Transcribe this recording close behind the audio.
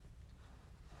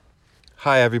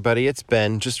Hi, everybody. It's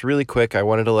Ben. Just really quick, I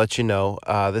wanted to let you know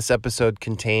this episode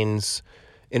contains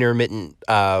intermittent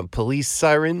police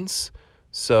sirens,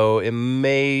 so it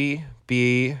may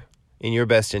be in your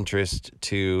best interest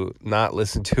to not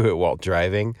listen to it while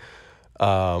driving.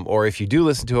 Or if you do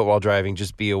listen to it while driving,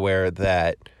 just be aware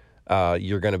that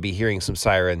you're going to be hearing some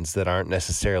sirens that aren't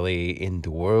necessarily in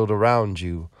the world around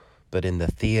you, but in the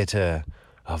theater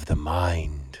of the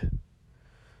mind.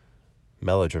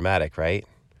 Melodramatic, right?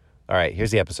 All right,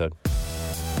 here's the episode.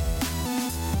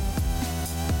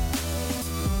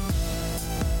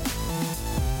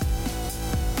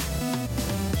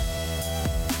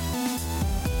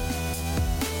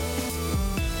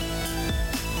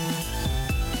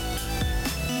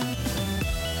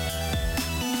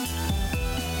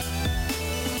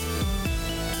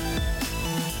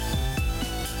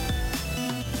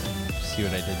 See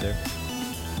what I did there?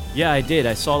 Yeah, I did.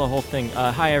 I saw the whole thing.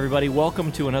 Hi, everybody.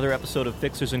 Welcome to another episode of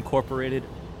Fixers Incorporated.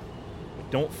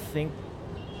 I don't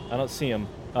see him.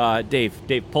 Dave,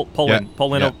 pull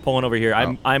in over here.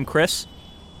 I'm Chris.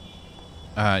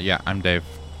 I'm Dave.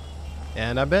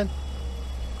 And I'm Ben.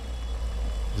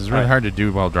 This is really hard to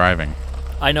do while driving.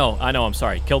 I know. I'm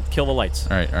sorry. Kill the lights.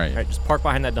 All right. All right, just park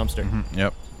behind that dumpster. Mm-hmm.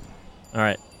 Yep. All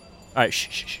right.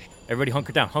 Shh. Everybody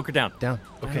hunker down. Down. Down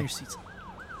Okay. on your seats.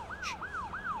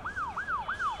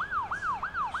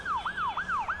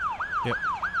 Yep.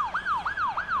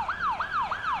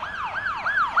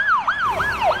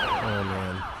 Oh,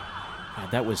 man.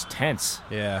 God, that was tense.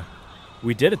 Yeah.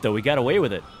 We did it, though. We got away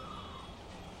with it.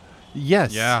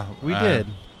 Yes. Yeah, we did.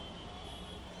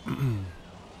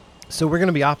 So we're going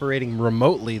to be operating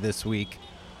remotely this week.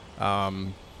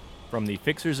 From the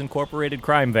Fixers Incorporated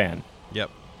crime van.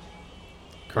 Yep.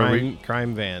 Crime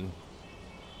van.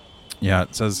 Yeah,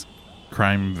 it says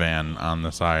crime van on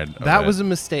the side. That was a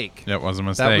mistake. That was a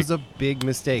mistake. That was a big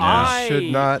mistake. I We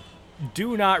should not.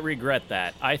 do not regret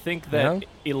that. I think that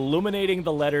illuminating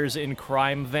the letters in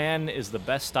crime van is the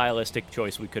best stylistic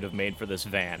choice we could have made for this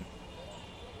van.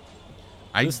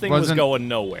 This thing was going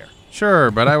nowhere.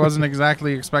 Sure, but I wasn't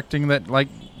exactly expecting that,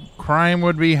 crime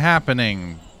would be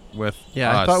happening with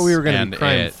Yeah, I us thought we were going to and be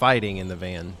crime it. fighting in the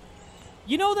van.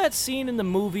 You know that scene in the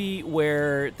movie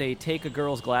where they take a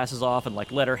girl's glasses off and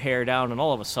let her hair down, and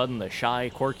all of a sudden the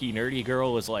shy, quirky, nerdy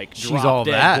girl is She's drop all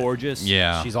dead that. gorgeous?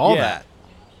 Yeah. She's all Yeah. that.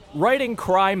 Writing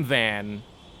crime van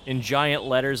in giant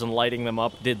letters and lighting them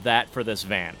up did that for this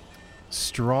van.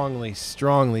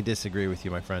 Strongly disagree with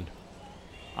you, my friend.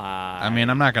 I mean,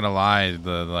 I'm not gonna lie.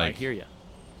 I hear you.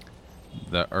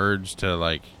 The urge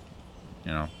to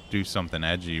do something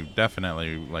edgy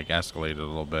definitely escalated a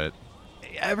little bit.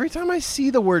 Every time I see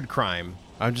the word crime,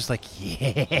 I'm just like,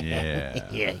 yeah.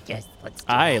 Yeah. Yes, let's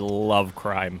do I it. love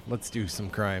crime. Let's do some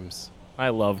crimes. I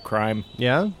love crime.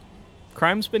 Yeah?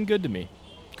 Crime's been good to me.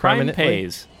 Crime Crime in-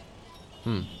 pays.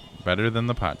 Better than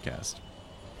the podcast.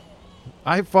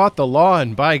 I fought the law,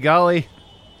 and by golly,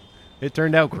 it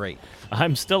turned out great.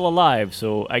 I'm still alive,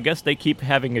 so I guess they keep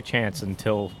having a chance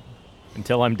until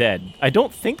I'm dead. I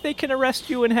don't think they can arrest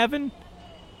you in heaven.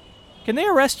 Can they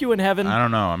arrest you in heaven? I don't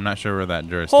know. I'm not sure where that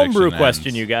jurisdiction Homebrew ends.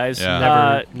 question, you guys.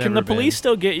 Yeah. Can Never the been. police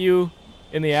still get you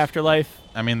in the afterlife?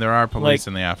 I mean, there are police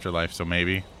in the afterlife, so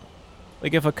maybe.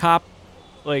 If a cop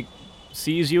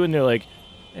sees you and they're like,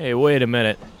 "Hey, wait a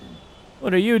minute.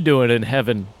 What are you doing in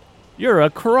heaven? You're a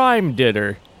crime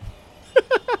didder.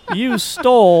 You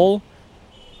stole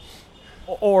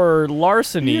or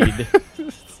larcenied.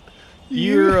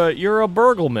 You're a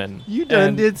burglarman. You done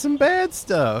and, did some bad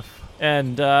stuff.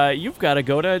 and you've got to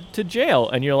go to jail."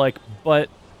 And you're like, "But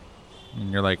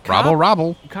And you're like, Cop-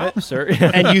 robble. cop, sir."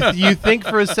 And you think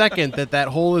for a second that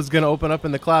hole is going to open up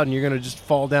in the cloud and you're going to just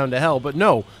fall down to hell. But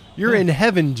no, you're in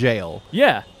heaven jail.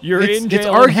 Yeah, you're in It's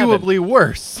jail. in heaven. arguably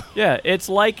worse. Yeah, it's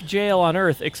like jail on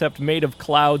Earth, except made of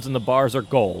clouds and the bars are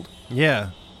gold.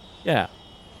 Yeah. Yeah.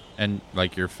 And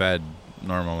you're fed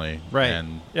normally. Right.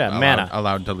 And Yeah, manna.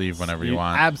 allowed to leave whenever you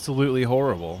want. Absolutely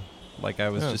horrible. Like I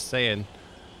was just saying.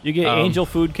 You get angel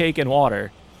food, cake, and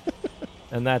water,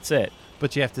 and that's it.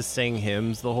 But you have to sing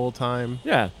hymns the whole time.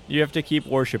 Yeah, you have to keep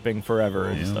worshiping forever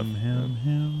and stuff.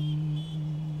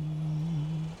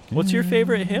 What's your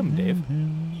favorite hymn, Dave?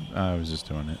 I was just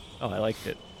doing it. Oh, I liked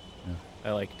it. Yeah.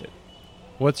 I liked it.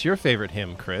 What's your favorite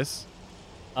hymn, Chris?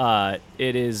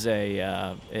 It is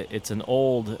it's an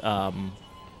old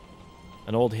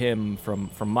hymn from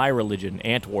my religion,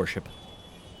 ant worship.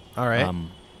 All right.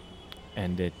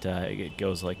 And it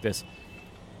goes like this: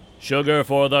 "Sugar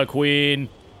for the queen,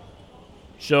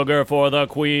 sugar for the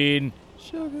queen,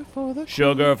 Sugar for the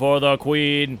sugar for the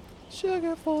queen,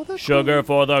 Sugar for the sugar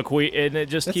for the queen," and it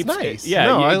just That's keeps. nice. Yeah,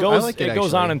 No, it I goes. like it,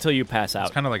 goes on actually. until you pass It's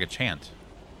out. kind of like a chant.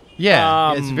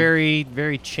 Yeah, it's very,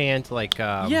 very chant like.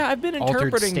 Yeah, I've been altered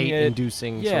interpreting state it.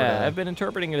 inducing. Yeah, sorta. I've been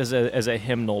interpreting it as a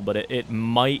hymnal, but it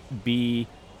might be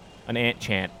an ant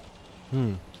chant.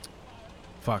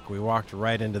 Fuck, we walked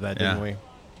right into that, Yeah. didn't we?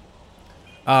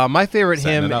 My favorite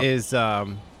Setting it hymn up. is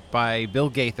by Bill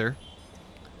Gaither,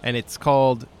 and it's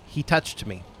called "He Touched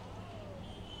Me"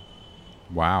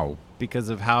 Wow. because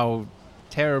of how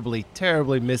terribly,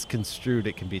 terribly misconstrued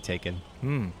it can be taken.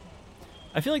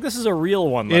 I feel like this is a real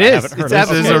one. That It I is. haven't heard It's of.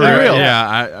 This is absolutely a real.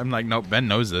 Yeah, I'm like, nope. Ben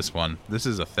knows this one. This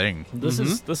is a thing. This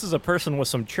is a person with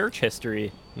some church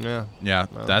history. Yeah, Yeah,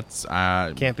 that's.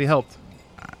 can't be helped.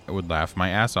 I would laugh my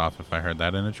ass off if I heard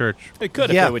that in a church. It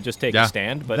could Yeah. if they would just take Yeah. a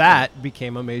stand, but That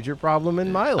became a major problem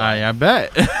in my life. I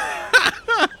bet.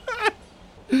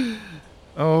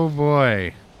 Oh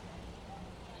boy.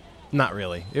 Not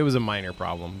really. It was a minor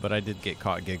problem, but I did get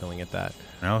caught giggling at that.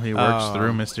 Well, he works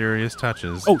through mysterious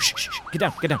touches. oh, shh, get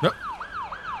down, get down.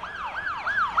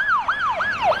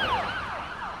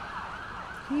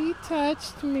 He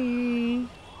touched me.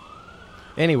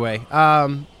 Anyway,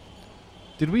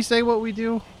 did we say what we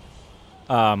do?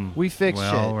 We fix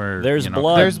well, shit. we're, There's you know,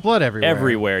 blood. There's blood everywhere.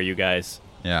 Everywhere, you guys.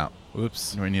 Yeah,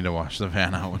 Oops. we need to wash the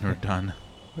van out when we're done.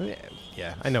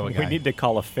 Yeah, I know a We guy. need to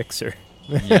call a fixer.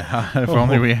 Yeah, if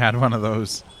only we had one of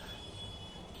those.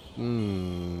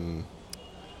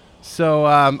 So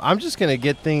I'm just gonna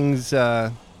get things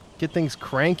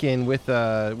cranking with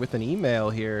an email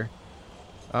here.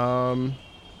 All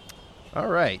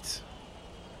right.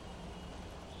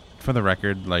 For the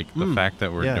record, like the fact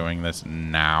that we're yeah. doing this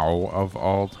now of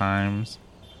all times,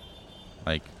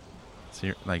 like,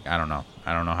 I don't know.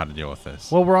 I don't know how to deal with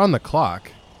this. Well, we're on the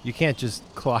clock. You can't just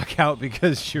clock out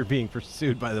because you're being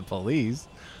pursued by the police.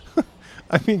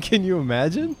 I mean, can you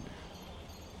imagine?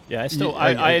 Yeah,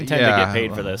 I I intend to yeah. get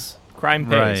paid for this. Crime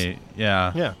pays. right?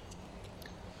 Yeah.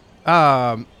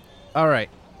 Yeah. All right.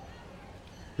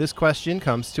 This question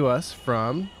comes to us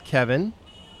from Kevin.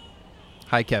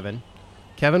 Hi, Kevin.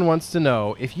 Kevin wants to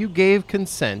know, if you gave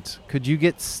consent, could you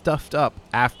get stuffed up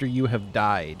after you have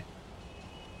died?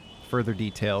 Further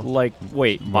detail. Like,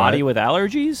 wait, body with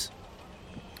allergies?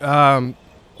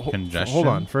 Congestion. Hold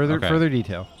on. Okay. Further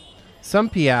detail. Some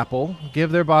people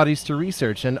give their bodies to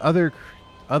research, and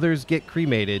others get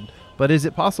cremated. But is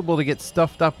it possible to get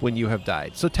stuffed up when you have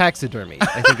died? So taxidermy,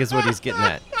 I think, is what he's getting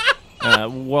at.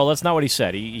 Well, that's not what he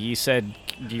said. He said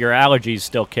your allergies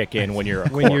still kick in when you're a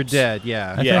When you're corpse. dead,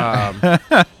 yeah. Yeah.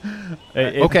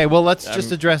 Okay, well, let's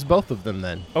just address both of them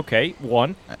then. Okay,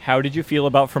 one, how did you feel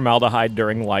about formaldehyde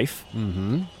during life?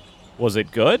 Mm-hmm. Was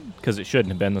it good? Because it shouldn't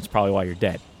have been. That's probably why you're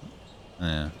dead.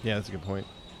 Yeah. Yeah, that's a good point.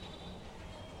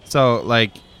 So,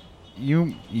 like,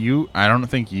 I don't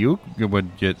think you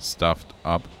would get stuffed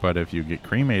up, but if you get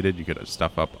cremated, you could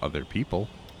stuff up other people.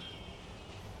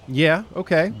 Yeah,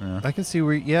 okay. Yeah. I can see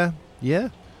where, yeah. Yuck.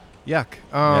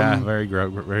 Yeah, very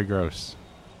gross.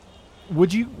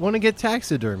 Would you want to get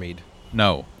taxidermied?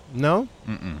 No. No?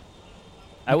 Mm-mm.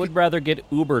 I would rather get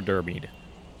Uber dermied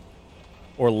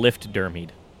or Lyft dermied.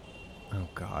 Oh,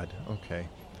 God. Okay.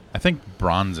 I think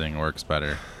bronzing works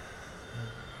better.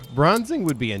 Bronzing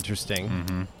would be interesting.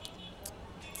 Mm-hmm.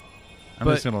 I'm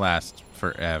But just gonna last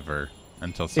forever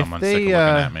until someone's they, sick of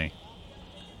looking at me.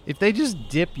 If they just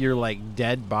dip your, like,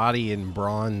 dead body in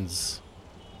bronze,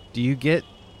 do you get,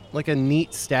 like, a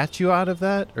neat statue out of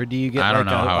that? Or do you get, I don't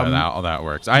like, know how all that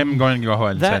works. I'm going to go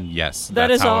ahead and That- say yes. That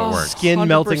That's is how all it works. Skin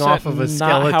melting off of a 100%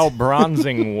 skeleton. Not how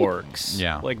bronzing works.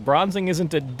 Yeah. Like, bronzing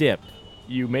isn't a dip.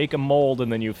 You make a mold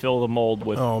and then you fill the mold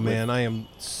with. Oh, with, man, I am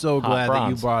so hot glad that you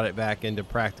bronze. brought it back into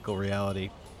practical reality.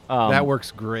 um, That works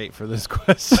great for this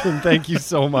question. Thank you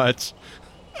so much.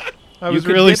 I You was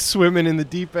could really dip- swimming in the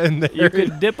deep end there. You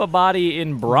could dip a body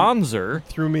in bronzer.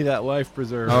 Threw me that life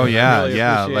preserver. Oh, I yeah, really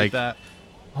yeah, appreciate like- that.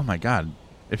 Oh my god.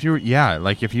 If you were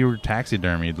if you were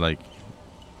taxidermied, like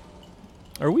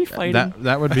Are we fighting?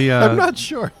 that would be I'm not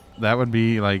sure. that would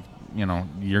be like,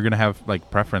 you're gonna have like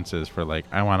preferences for like,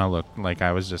 I want to look like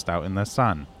I was just out in the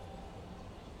sun,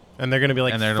 And they're gonna be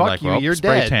like, and they're "Fuck like, you, well, you're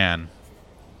spray dead. tan.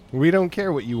 We don't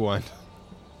care what you want."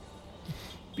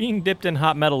 Being dipped in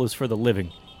hot metal is for the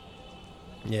living.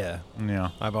 Yeah, Yeah.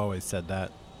 I've always said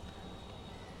that.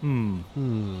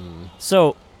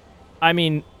 So, I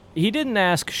mean, he didn't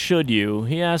ask should you.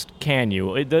 He asked can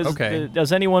you. Okay.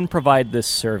 Does anyone provide this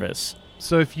service?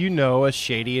 So if you know a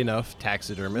shady enough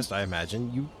taxidermist, I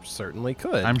imagine you certainly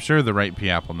could. I'm sure the right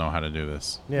people know how to do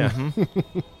this. yeah.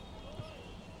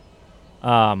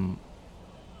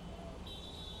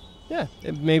 Yeah.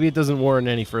 Maybe it doesn't warrant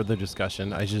any further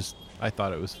discussion. I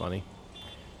thought it was funny.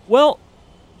 Well,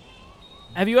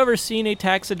 Have you ever seen a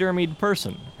taxidermied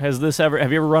person? Have you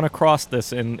ever run across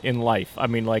this in life? I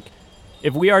mean, like,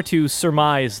 if we are to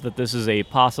surmise that this is a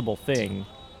possible thing,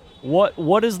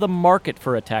 what is the market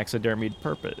for a taxidermied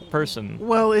person?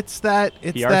 Well, it's that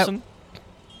Pearson?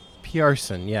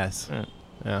 Pearson, yes. Yeah.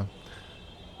 Yeah.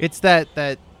 It's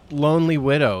that lonely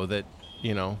widow that,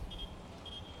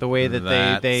 the way that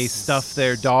they That's- stuff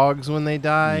their dogs when they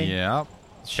die. Yep.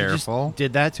 She Careful. just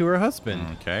did that to her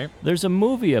husband. Okay. There's a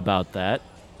movie about that.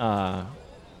 A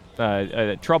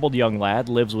troubled young lad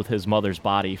lives with his mother's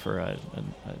body for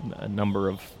a number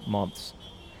of months.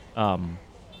 Are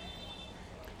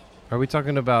we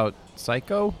talking about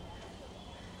Psycho?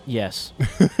 Yes.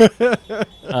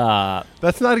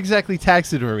 That's not exactly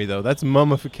taxidermy, though. That's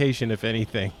mummification, if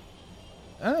anything.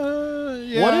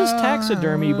 Yeah. What is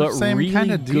taxidermy but same really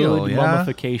kind of deal, good yeah?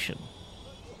 mummification?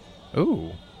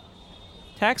 Ooh.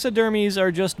 Taxidermies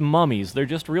are just mummies. They're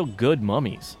just real good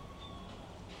mummies.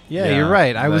 Yeah, Yeah, you're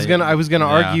right. I was they- gonna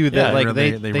yeah. argue that Yeah, like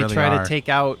really- they really try are. to take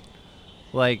out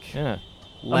like Yeah.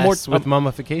 less with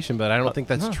mummification, but I don't think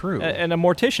that's No. true. And a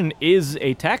mortician is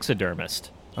a taxidermist.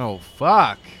 Oh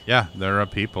fuck! Yeah, they're a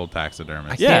people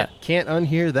taxidermist. Yeah. can't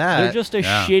unhear that. They're just a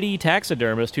yeah. shitty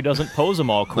taxidermist who doesn't pose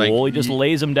them all cool. Like, he just you-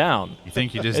 lays them down. You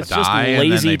think you just It's just die and then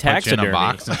lazy they put you in taxidermy. a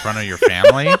box in front of your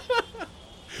family?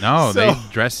 No, So- they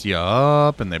dress you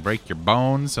up and they break your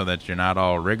bones so that you're not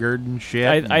all riggered and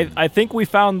shit. I think we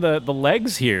found the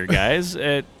legs here, guys.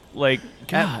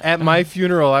 God. At my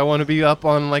funeral, I want to be up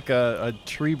on like a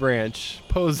tree branch,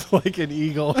 posed like an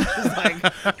eagle, just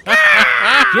like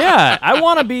Yeah, I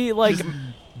want to be like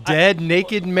dead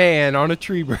naked man on a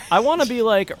tree branch. I want to be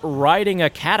like riding a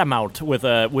catamount with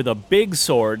a big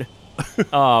sword,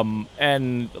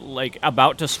 and like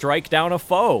about to strike down a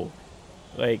foe,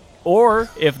 like. Or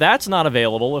if that's not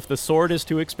available, if the sword is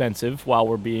too expensive while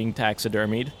we're being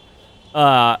taxidermied,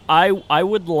 I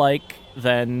would like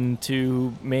then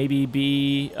to maybe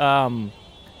be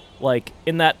like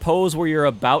in that pose where you're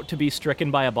about to be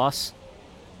stricken by a bus.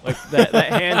 Like that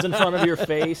hands in front of your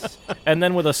face, and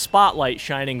then with a spotlight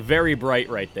shining very bright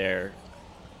right there,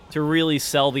 to really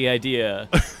sell the idea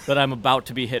that I'm about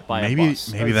to be hit by a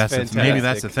bus. maybe That's that's maybe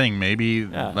that's the fantastic. thing. Maybe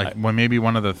maybe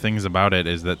one of the things about it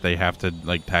is that they have to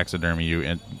like taxidermy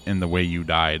you in the way you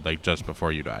died, like just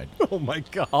before you died. Oh my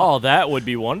god! Oh, that would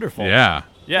be wonderful. Yeah.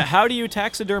 Yeah. How do you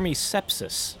taxidermy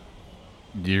sepsis?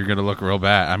 You're gonna look real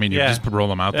bad. I mean, you Yeah. just roll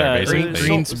them out Yeah, there, basically. it's-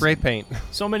 Green So- spray paint.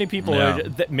 So many people Yeah.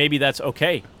 are. Maybe that's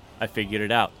okay. I figured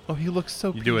it out. Oh, he looks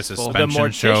so You do a peaceful.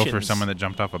 suspension show for morticians. someone that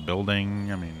jumped off a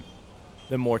building. I mean,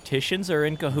 The morticians are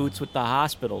in cahoots with the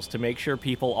hospitals to make sure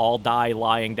people all die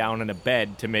lying down in a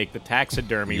bed to make the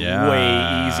taxidermy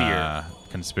way easier.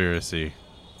 Conspiracy.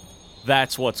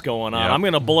 That's what's going on. Yep. I'm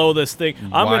gonna blow this thing.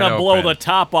 I'm Wide gonna blow open. the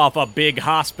top off a big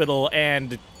hospital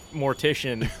and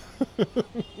mortician.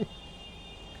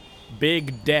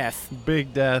 Big death.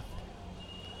 Big death.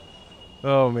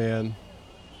 Oh man.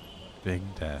 Big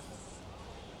death.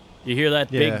 You hear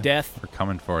that? Yeah. Big death. We're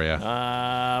coming for you.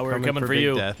 We're coming for big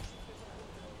you. death.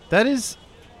 That is,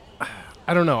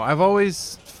 I don't know. I've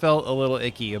always felt a little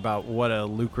icky about what a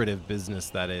lucrative business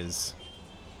that is.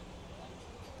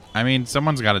 I mean,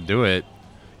 someone's got to do it.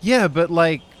 Yeah, but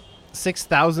like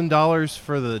 $6,000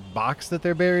 for the box that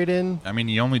they're buried in. I mean,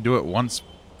 you only do it once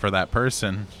for that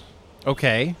person.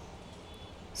 Okay.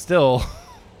 Still,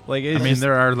 like it's I mean, just-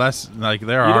 there are less. Like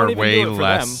there You don't are even way do it for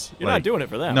less. them. You're not doing it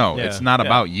for them. No, Yeah. it's not Yeah.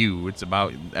 about you. It's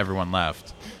about everyone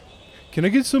left. Can I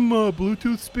get some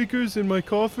Bluetooth speakers in my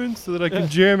coffin so that I can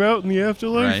jam out in the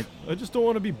afterlife? Right. I just don't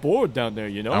want to be bored down there,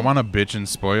 you know? I want a bitchin'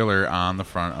 spoiler on the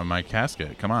front of my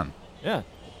casket. Come on. Yeah.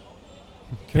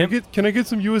 Can I get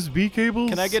some USB cables?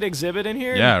 Can I get Exhibit in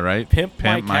here? Yeah, right. Pimp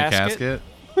my my casket?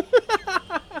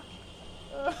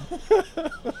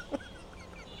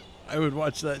 I would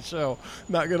watch that show.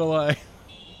 Not gonna lie.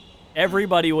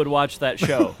 Everybody would watch that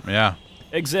show. Yeah.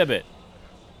 Exhibit.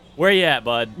 Where you at,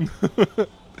 bud?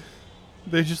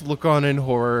 They just look on in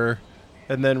horror,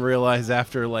 and then realize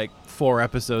after like 4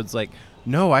 episodes, like,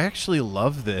 no, I actually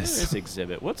love There's this.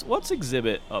 Exhibit. What's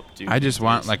Exhibit up to? I just these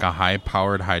want days? like a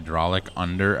high-powered hydraulic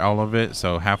under all of it,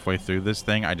 so halfway through this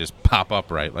thing, I just pop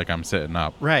upright like I'm sitting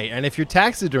up. Right, and if you're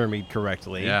taxidermied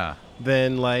correctly, Yeah.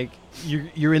 then like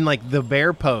you're in like the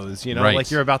bear pose, you know, Right.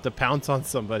 like you're about to pounce on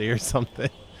somebody or something.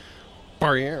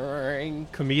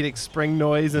 Comedic spring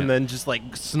noise, and Yeah. then just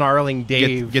like snarling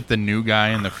Dave. Get the new guy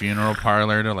in the funeral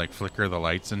parlor to like flicker the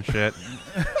lights and shit.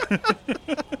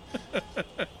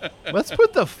 Let's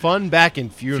put the fun back in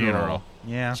funeral.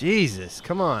 Yeah. Jesus,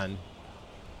 come on.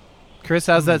 Chris,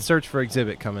 how's that search for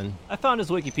Exhibit coming? I found his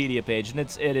Wikipedia page, and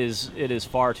it is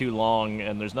far too long,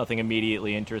 and there's nothing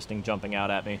immediately interesting jumping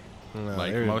out at me.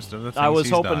 like there- most of the things I was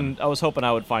he's hoping done.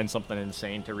 I would find something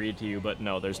insane to read to you, but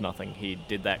no, there's nothing. He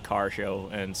did that car show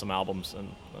and some albums,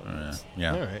 and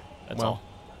Yeah. All right. that's Well,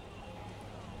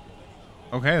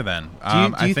 all. Okay then.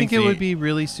 Do you think it the- would be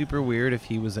really super weird if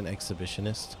he was an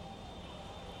exhibitionist?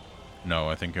 No,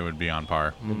 I think it would be on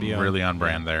par. Would be on- Really on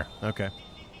brand there. Okay.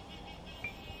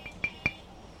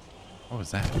 What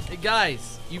was that? Hey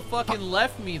guys, you fucking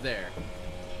left me there.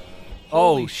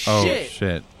 Oh, Holy Oh shit!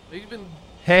 shit! You've been.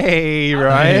 Hey, I'm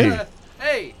Ryan. gonna-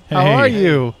 Hey, How are Hey.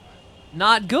 you?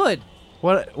 not good.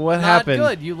 What Not happened?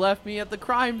 good. You left me at the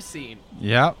crime scene.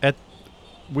 Yeah.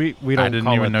 We don't I didn't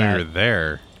call even it know that. you were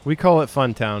there. We call it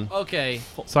Funtown. Okay.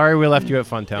 Sorry we left you at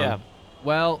Funtown. Yeah.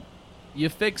 Well, you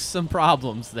fixed some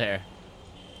problems there.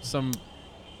 Some.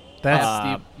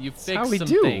 That's you fixed how we some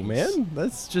do, things. man.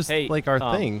 That's just Hey, like our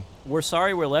um, thing. We're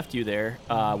sorry we left you there.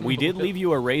 We did leave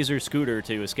you a Razor scooter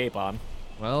to escape on.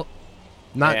 Well,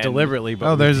 Not and- deliberately, but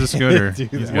Oh, we there's a did scooter. do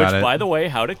He's that. got Which, it. by the way,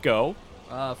 how'd it go?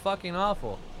 fucking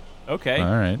awful. Okay.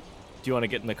 All right. Do you want to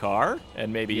get in the car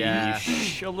and maybe Yeah.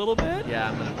 shh a little bit? Yeah,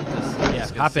 I'm gonna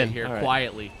just hop sit in. here All right.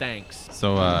 quietly. Thanks.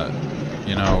 So,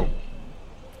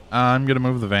 I'm gonna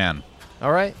move the van.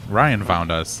 All right. Ryan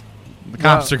found us. The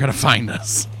cops are gonna find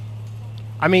us.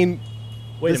 I mean,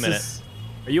 Wait a this minute. is-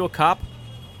 Are you a cop?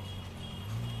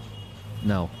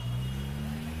 No.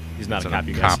 He's not That's a what cop,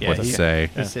 you a guys. cop would he- say.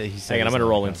 he said Hang on, he's I'm going to not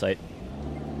roll a insight.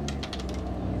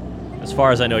 As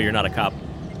far as I know, you're not a cop.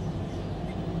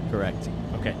 Correct.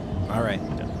 Okay. cop. All right.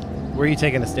 Where are you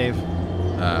taking us, Dave?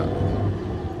 I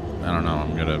don't know.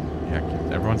 I'm gonna.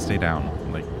 Yeah, everyone stay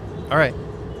down. Like, All right.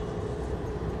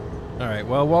 All right.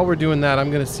 Well, while we're doing that,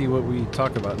 I'm going to see what we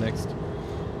talk about next.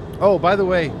 Oh, by the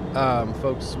way,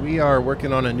 folks, we are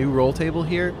working on a new roll table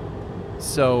here.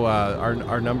 So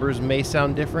our numbers may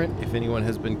sound different if anyone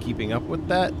has been keeping up with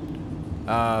that.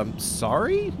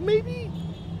 Sorry, maybe?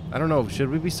 I don't know. Should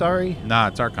we be sorry? nah,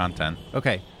 it's our content.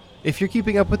 Okay. If you're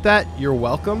keeping up with that, you're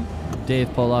welcome.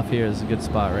 Dave, pull off here. Is a good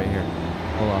spot right here.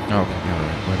 Pull off. Oh,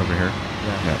 yeah, right over here.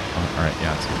 Yeah. Yeah. Oh, all right.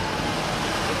 Yeah. It's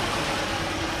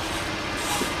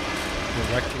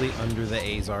Directly under the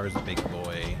Azars, big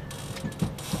boy.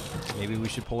 Maybe we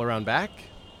should pull around back?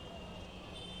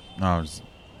 No, it's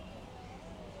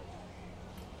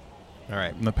All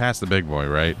right. past the big boy,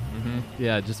 right?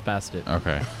 Yeah, just past it.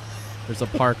 Okay. There's a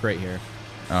park right here.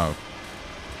 Oh,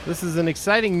 This is an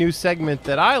exciting new segment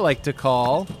that I like to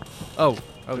call. Oh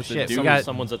There's a shit! dude, We got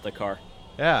someone's at the car.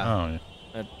 yeah,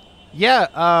 oh,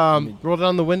 yeah. Roll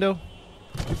down the window.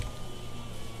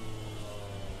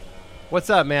 What's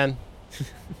up, man?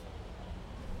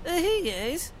 Hey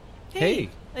guys. Hey.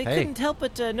 I Hey. couldn't help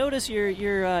but notice your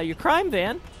crime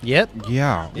van. Yep.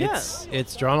 yeah. Yeah.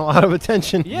 It's drawn a lot of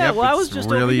attention. Yeah, Yep, well, I was it's just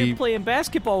over really- here playing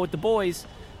basketball with the boys,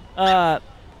 and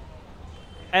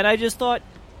I just thought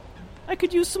I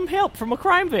could use some help from a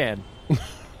crime van,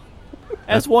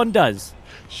 as one does.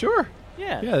 Sure.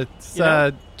 Yeah. Yeah, it's You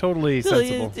know? totally So,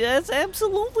 sensible. It's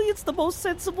absolutely, it's the most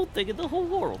sensible thing in the whole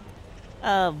world.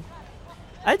 I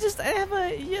have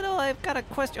I've got a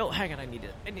question. Oh, hang on, I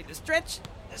need to stretch.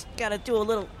 Just gotta do a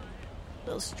little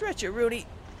stretcher, Rudy.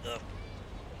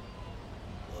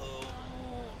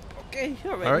 Okay,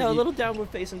 all right. All right, Now a you- little downward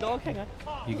facing dog. Hang on.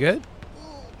 You good?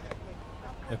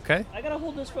 Okay. I gotta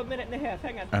hold this for a minute and a half.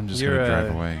 Hang on. I'm just You're, gonna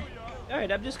drive away. All right,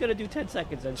 I'm just gonna do 10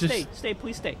 seconds. And Just- stay,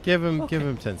 please stay. Give him Okay.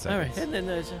 10 seconds. All right, and then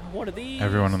there's one of these.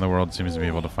 Everyone in the world seems to be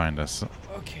able to find us.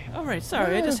 Okay. All right.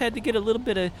 Sorry, I just had to get a little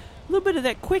bit of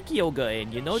that quick yoga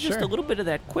in. You know, just Sure. a little bit of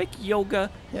that quick yoga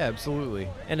Yeah, absolutely.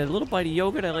 and a little bite of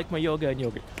yogurt. I like my yoga and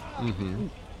yogurt. Mm-hmm.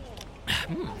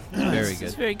 Very It's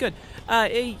good. very good.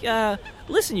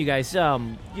 Listen, you guys,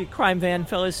 you crime van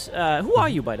fellas. Who are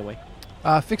you, by the way?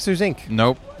 Fixers Inc.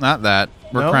 Nope, not that.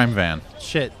 We're No? crime van.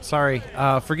 Shit. Sorry.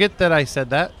 Forget that I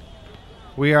said that.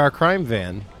 We are a crime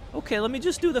van. Okay, let me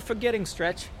just do the forgetting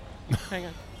stretch. Hang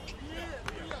on.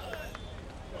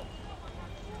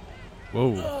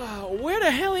 Whoa. Where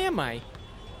the hell am I?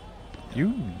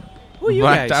 You Who are you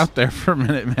blacked guys? out there for a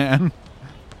minute, man.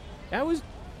 I was.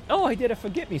 Oh, I did a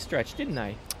forget me stretch, didn't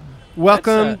I?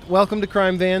 Welcome to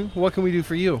Crime Van. What can we do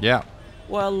for you? Yeah.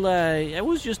 Well, I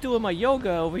was just doing my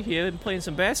yoga over here and playing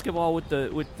some basketball with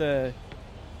the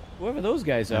whoever those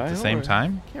guys are. At I the don't same re-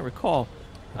 time? Can't recall.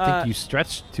 I think you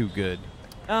stretched too good.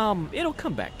 It'll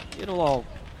come back.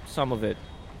 Some of it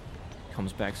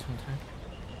comes back sometime.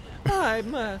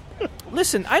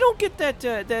 Listen, I don't get that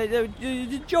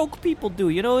the joke people do.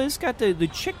 You know, it's got the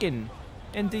chicken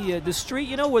and the street.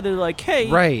 You know, where they're like, hey,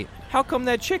 Right. how come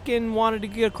that chicken wanted to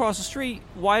get across the street?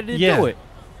 Why did it Yeah. do it?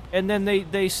 And then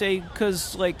they say,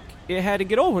 because, like, it had to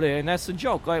get over there, and that's the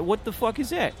joke. Like, what the fuck is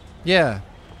that? Yeah.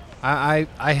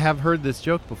 I have heard this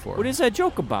joke before. What is that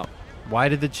joke about? Why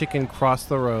did the chicken cross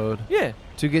the road Yeah.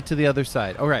 to get to the other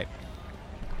side? All right.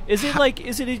 Is it like?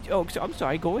 Is it? Oh, I'm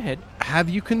sorry. Go ahead. Have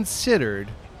you considered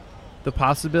the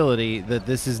possibility that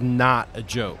this is not a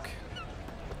joke?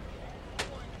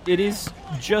 It is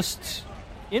just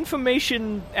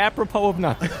information apropos of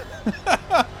nothing.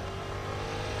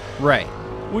 Right.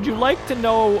 Would you like to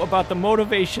know about the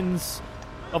motivations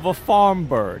of a farm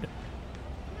bird?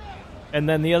 And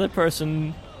then the other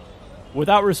person,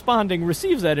 without responding,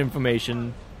 receives that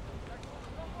information.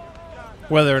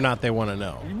 Whether or not they want to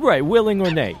know. Right, willing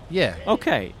or nay. Yeah.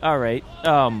 Okay, all right.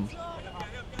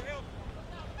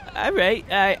 All right.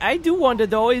 I do wonder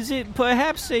though. Is it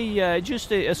perhaps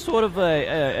just a sort of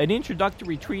an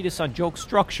introductory treatise on joke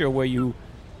structure where you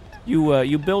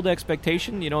build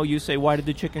expectation? You know, you say, "Why did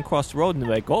the chicken cross the road?" And they're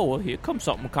like, "Oh, well, here comes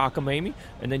something cockamamie,"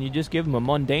 and then you just give them a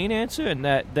mundane answer, and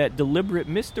that deliberate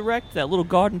misdirect, that little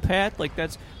garden path, like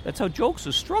that's how jokes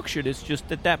are structured. It's just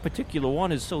that particular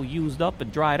one is so used up and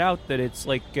dried out that it's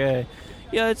like,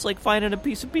 it's like finding a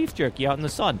piece of beef jerky out in the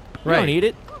sun. You Right. don't eat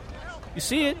it. You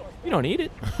see it. You don't eat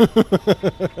it.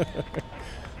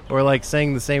 Or like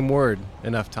saying the same word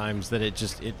enough times that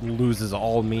it loses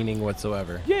all meaning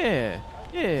whatsoever. Yeah.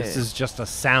 This is just a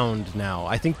sound now.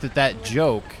 I think that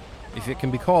joke, if it can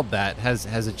be called that, has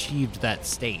achieved that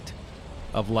state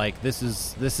of like this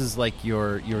is like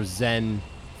your Zen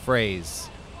phrase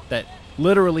that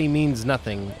literally means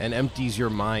nothing and empties your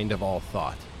mind of all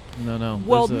thought. No.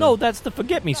 Well, There's a- no, that's the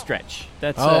forget me stretch.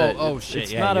 That's shit.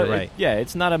 It's Yeah, not you're a, right.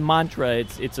 it's not a mantra.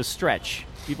 It's a stretch.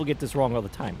 People get this wrong all the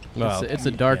time. Well, It's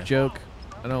a dark yeah. joke.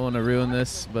 I don't want to ruin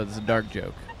this, but it's a dark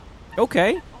joke.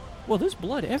 Okay. Well, there's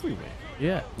blood everywhere.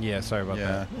 Yeah. Yeah, sorry about Yeah.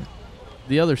 that.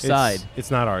 The other It's- side.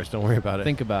 It's not ours. Don't worry about it.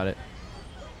 Think about it.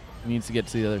 He needs to get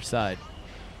to the other side.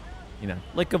 You know.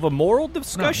 Like of a moral No,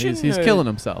 discussion. he's or- killing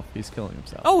himself. He's killing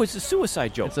himself. Oh, it's a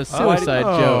suicide joke. It's a Why did- suicide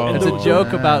Oh. joke. And It's the- a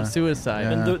joke Yeah. about suicide.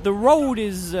 Yeah. And the road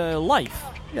is life.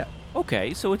 Yeah.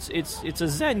 Okay, so it's a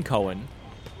Zen koan,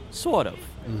 sort of.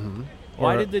 Mm-hmm.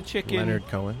 Why did the chicken? Leonard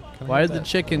Cohen? Can I Why have did the that?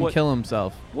 chicken What- kill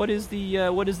himself? What is the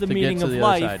To get meaning to of the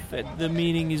other life? side. The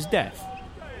meaning is death.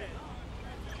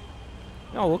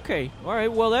 Oh, okay. All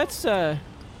right. Well, that's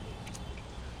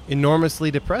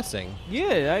Enormously depressing.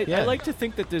 yeah. Yeah. I like to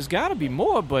think that there's got to be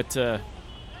more, but I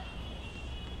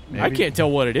Maybe- can't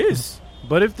tell what it is.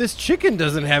 But if this chicken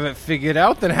doesn't have it figured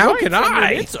out, then how Right, can mean,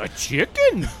 I? It's a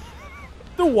chicken.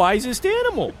 The wisest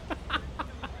animal.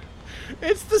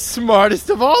 It's the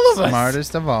smartest of all of us.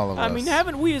 Smartest of all of us. I mean,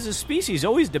 haven't we as a species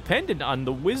always depended on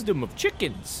the wisdom of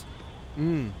chickens?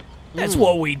 That's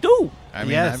what we do. I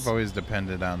mean, Yes. I've always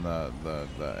depended on the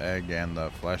egg and the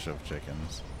flesh of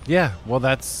chickens. Yeah, well,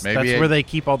 that's Maybe where they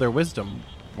keep all their wisdom.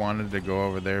 Wanted to go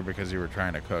over there because you were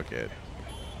trying to cook it.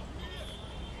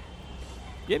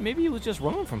 Yeah, maybe he was just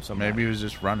running from somebody. Maybe he was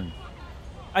just running.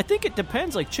 I think it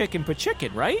depends, like chicken per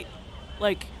chicken, right?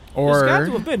 Like, Or- there's got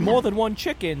to have been more than one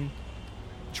chicken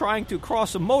trying to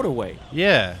cross a motorway.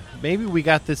 Yeah, maybe we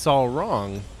got this all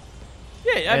wrong.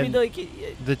 Yeah, I mean, And- like,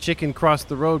 The chicken crossed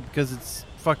the road because it's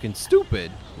fucking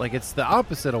stupid. Like, it's the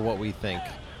opposite of what we think.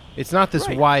 It's not this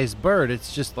Right. wise bird.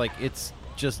 It's just like, it's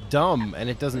just dumb and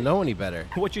it doesn't know any better.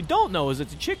 what you don't know is that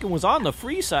the chicken was on the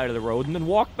free side of the road and then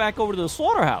walked back over to the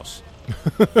slaughterhouse.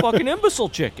 Fucking imbecile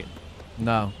chicken.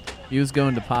 No. He was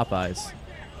going to Popeyes.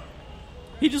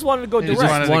 He just wanted to go He just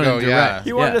direct. wanted to Wanted go, direct.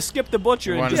 He wanted Yeah. to skip the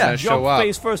butcher He and wanted just to jump show up.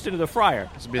 face first into the fryer.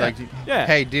 Just be like, Yeah.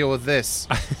 hey, deal with this.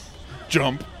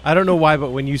 Jump. I don't know why, but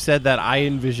when you said that, I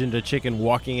envisioned a chicken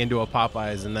walking into a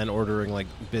Popeyes and then ordering like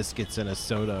biscuits and a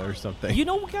soda or something. You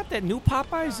know, we got that new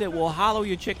Popeyes that will hollow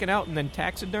your chicken out and then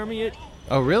taxidermy it.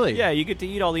 Oh, really? Yeah, you get to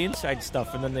eat all the inside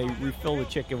stuff, and then they refill the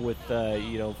chicken with,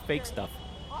 fake stuff.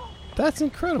 That's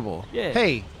incredible. Yeah.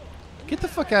 Hey, get the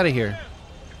fuck out of here.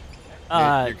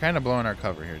 You're kind of blowing our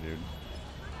cover here, dude.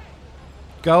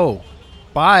 Go.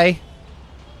 Bye.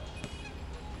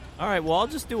 All right, well, I'll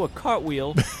just do a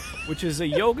cartwheel, which is a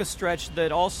yoga stretch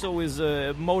that also is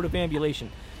a mode of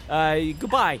ambulation.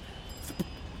 Goodbye.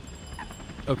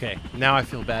 Okay, now I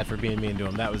feel bad for being mean to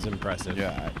him. That was impressive.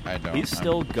 Yeah, I don't. He's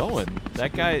still going.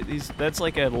 That guy, that's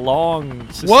like a long,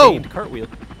 Whoa! sustained cartwheel.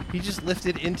 He just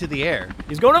lifted into the air.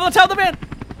 He's going over the top of the man.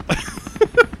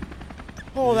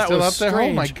 Oh, that still was up there.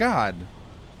 strange. Oh my god.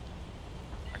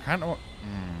 I kind of.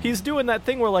 He's doing that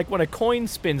thing where, like, when a coin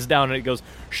spins down and it goes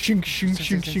shink, shink,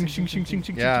 shink, shink, shink, shink, shink,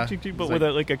 shink, Yeah. shink, shink, but It's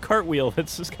with a cartwheel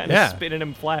that's just kind of Yeah. spinning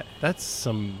him flat. That's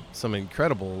some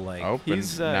incredible like. Oh, and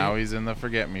He's, now he's in the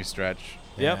forget me stretch.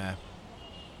 Yep. Yeah.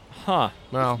 Huh.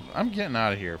 Well, I'm getting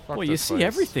out of here. Fuck Well, you this see place.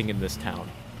 everything in this town.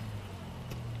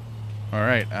 All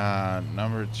right.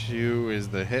 Number 2 is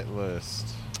the hit list.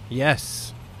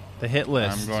 Yes. The hit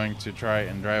list. I'm going to try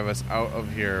and drive us out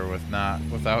of here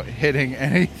without hitting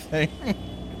anything.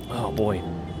 Oh boy.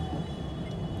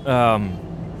 Well,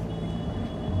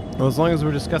 as long as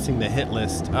we're discussing the hit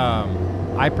list,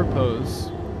 I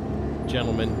propose,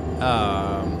 gentlemen,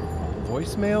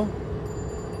 voicemail?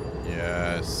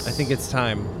 Yes. I think it's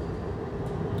time.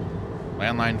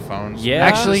 Landline phones. Yeah.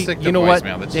 Actually, Stick to you know what,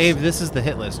 voicemail. Let's Dave, this is the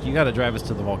hit list. You got to drive us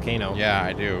to the volcano. Yeah,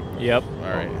 I do. Yep. All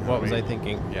right. What was I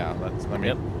thinking? Yeah, let me.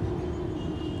 Yep.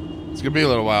 It's gonna be a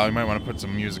little while. You might want to put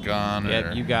some music on. Yeah,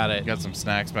 or you got it. Got some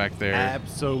snacks back there.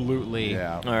 Absolutely.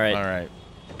 Yeah. All right. All right.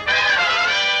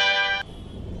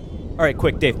 All right,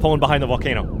 quick, Dave, pull in behind the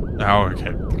volcano. Oh, okay.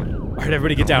 All right,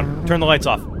 everybody get down. Turn the lights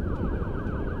off.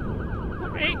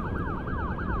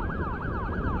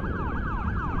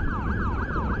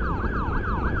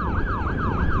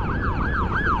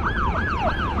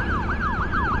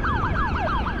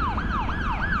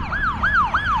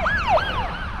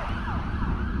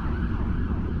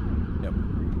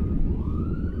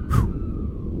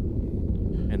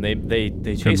 And they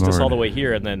chased us all Lord. the way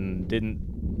here and then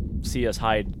didn't see us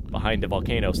hide behind a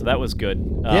volcano, so that was good.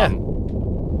 Yeah.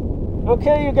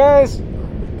 Okay, you guys.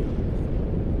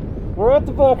 We're at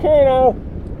the volcano.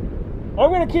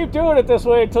 I'm gonna keep doing it this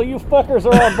way until you fuckers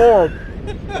are on board.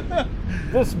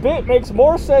 This bit makes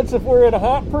more sense if we're in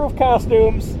hot-proof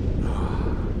costumes,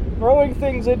 throwing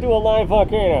things into a live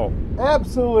volcano.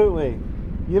 Absolutely.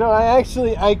 You know, I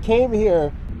came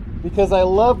here because I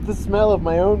love the smell of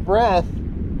my own breath,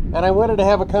 and I wanted to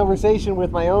have a conversation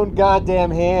with my own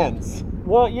goddamn hands.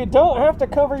 Well, you don't have to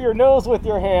cover your nose with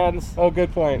your hands. Oh,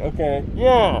 good point. Okay.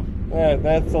 Yeah.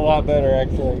 That's a lot better,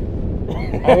 actually.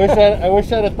 I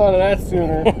wish I'd have thought of that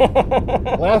sooner.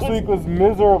 Last week was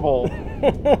miserable.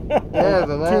 Yeah,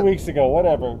 2 weeks ago,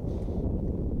 whatever.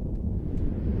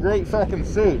 Great fucking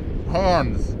suit.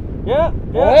 Hands. Yeah.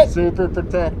 What? Super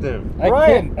protective.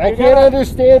 Ryan, I you can't gotta-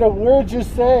 understand a word you're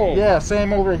saying. Yeah,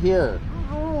 same over here.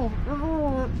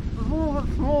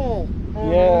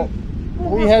 Yeah.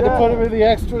 We had to put him in the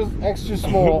extra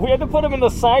small. We had to put him in the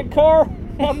sidecar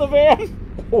on the van.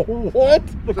 What?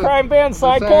 The crime van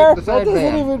sidecar. That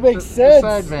doesn't even make sense.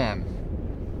 Side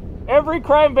van. Every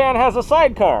crime van has a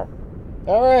sidecar.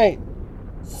 All right.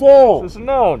 So, This is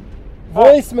known.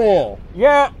 voicemail.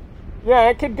 Yeah,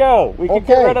 it could go. We could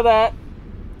get Okay. rid of that.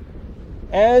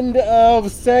 End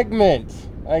of segment,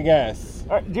 I guess.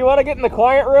 All right, do you want to get in the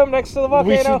quiet room next to the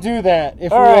volcano? We should do that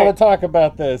if All we right. want to talk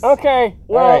about this. Okay.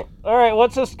 Well, All all right.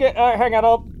 Let's just get. Hang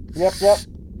on. Yep.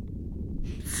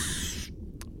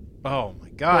 Oh, my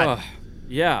God.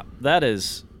 Yeah, that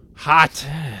is Hot.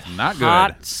 Not good.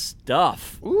 hot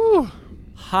stuff. Ooh.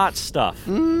 Hot stuff.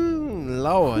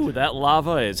 Lord. Ooh, that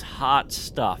lava is hot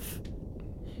stuff.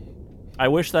 I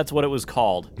wish that's what it was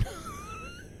called.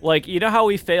 Like, you know how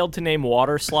we failed to name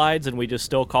water slides and we just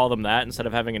still call them that instead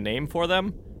of having a name for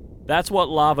them? That's what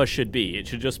lava should be. It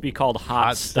should just be called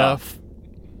hot stuff.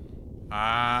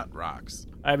 Hot rocks.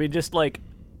 I mean, just like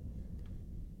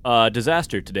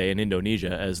disaster today in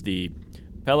Indonesia as the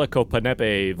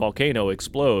Pelikopanepe volcano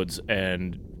explodes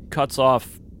and cuts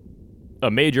off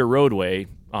a major roadway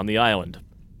on the island.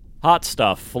 Hot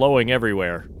stuff flowing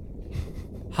everywhere.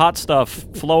 Hot stuff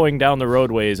flowing down the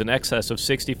roadways in excess of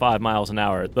 65 miles an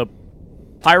hour. The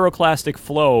pyroclastic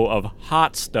flow of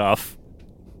hot stuff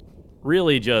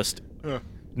really just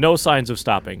no signs of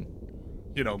stopping.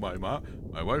 You know, my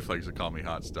wife likes to call me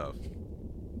hot stuff.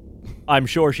 I'm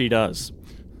sure she does.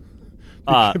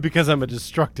 Because I'm a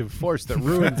destructive force that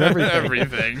ruins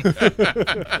everything.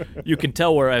 Everything. You can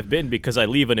tell where I've been because I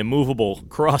leave an immovable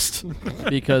crust.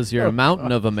 Because you're a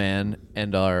mountain of a man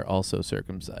and are also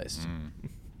circumcised.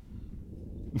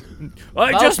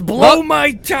 I just blow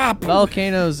my top.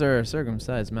 Volcanoes are a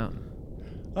circumcised mountain.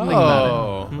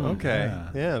 Oh, okay.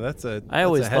 Yeah, that's a. I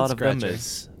always that's a thought of them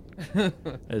head-scratcher.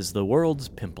 as the world's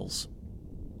pimples.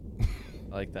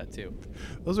 I like that too.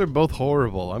 Those are both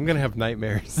horrible. I'm gonna have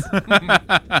nightmares.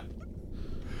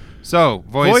 So,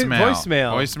 voicemail.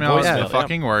 Voicemail. Voicemail is Voicemail, the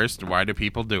fucking worst. Why do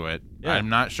people do it? Yeah. I'm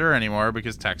not sure anymore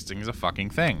because texting is a fucking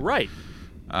thing. Right.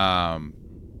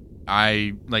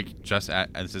 I like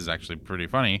this is actually pretty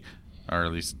funny, or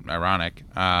at least ironic.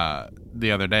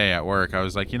 The other day at work, I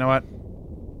was like, you know what?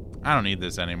 I don't need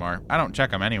this anymore. I don't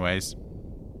check them anyways.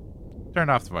 Turned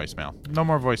off the voicemail. No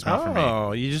more voicemail for me.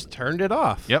 Oh, you just turned it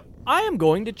off. Yep. I am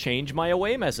going to change my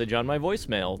away message on my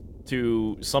voicemail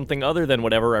to something other than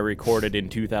whatever I recorded in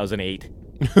 2008.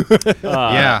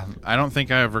 Yeah, I don't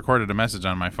think I've recorded a message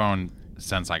on my phone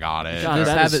since I got it. God, Just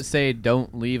that have is- it say,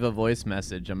 "Don't leave a voice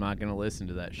message." I'm not gonna listen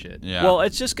to that shit. Yeah. Well,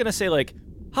 it's just going to say, like,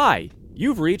 "Hi,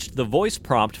 you've reached the voice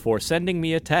prompt for sending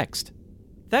me a text.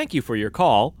 Thank you for your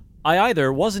call. I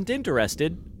either wasn't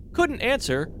interested, couldn't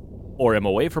answer, or am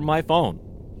away from my phone.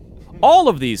 All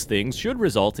of these things should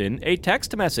result in a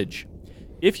text message.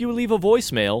 If you leave a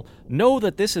voicemail, know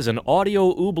that this is an audio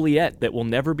oubliette that will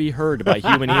never be heard by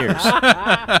human ears.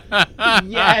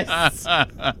 Yes.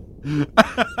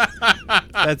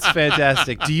 That's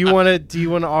fantastic. Do you want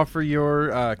to offer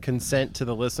your consent to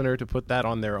the listener to put that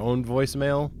on their own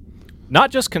voicemail? Not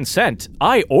just consent,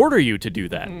 I order you to do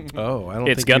that. Oh, I don't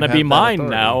It's think you gonna have be that mine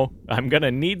authority. now. I'm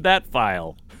gonna need that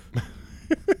file.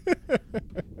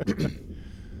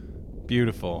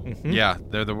 Beautiful. Yeah,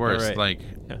 they're the worst. All right. Like,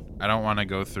 I don't want to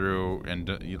go through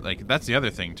and like that's the other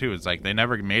thing too. It's like they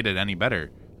never made it any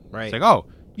better. Right. It's like, oh,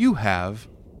 you have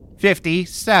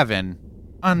 57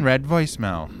 unread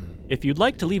voicemail. If you'd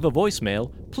like to leave a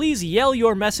voicemail, please yell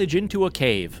your message into a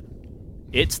cave.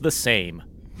 It's the same.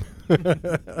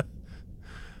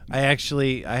 I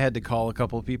had to call a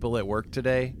couple of people at work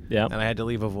today. Yeah. And I had to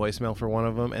leave a voicemail for one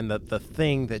of them. And the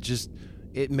thing that just,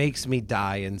 it makes me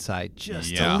die inside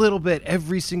just Yeah. a little bit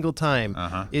every single time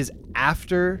is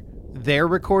after their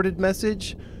recorded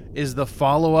message is the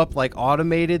follow-up like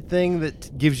automated thing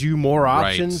that gives you more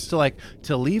options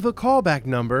to leave a callback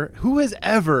number. Who has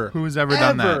ever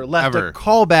done that? left Ever. a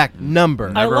callback number?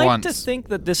 I Never like once. to think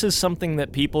that this is something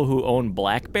that people who own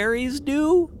Blackberries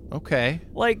do. Okay.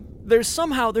 Like, there's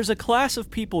a class of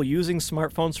people using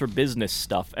smartphones for business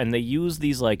stuff, and they use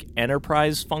these like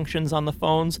enterprise functions on the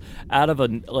phones out of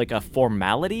a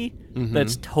formality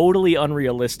that's totally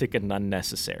unrealistic and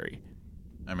unnecessary.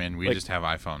 I mean, we just have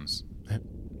iPhones,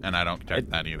 and I don't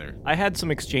get that either. I had some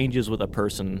exchanges with a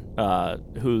person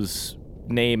whose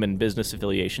name and business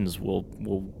affiliations will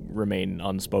remain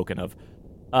unspoken of,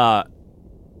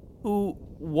 who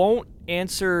won't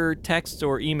answer texts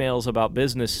or emails about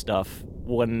business stuff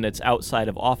when it's outside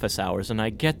of office hours, and I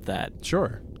get that.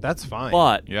 Sure. That's fine.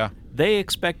 But Yeah. they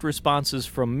expect responses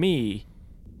from me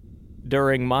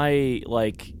during my,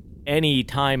 like, any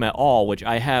time at all, which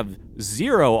I have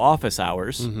 0 office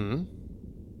hours. Mm-hmm.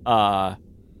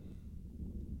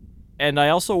 And I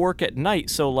also work at night,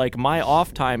 so, like, my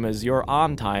off time is your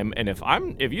on time, and if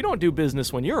you don't do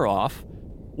business when you're off,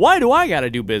 why do I gotta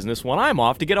do business when I'm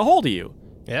off to get a hold of you?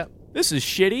 Yep. This is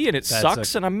shitty, and it That's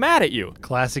sucks, and I'm mad at you.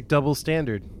 Classic double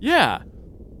standard. Yeah.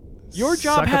 Your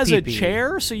job Suck a has a pee-pee.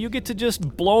 chair, so you get to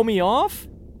just blow me off?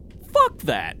 Fuck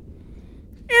that.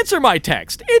 Answer my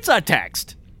text. It's a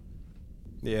text.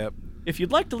 Yep. If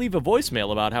you'd like to leave a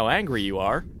voicemail about how angry you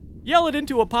are, yell it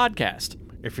into a podcast.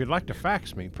 If you'd like to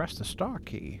fax me, press the star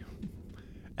key.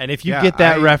 And if you Yeah, get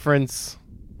that I- reference,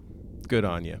 good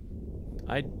on you.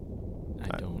 I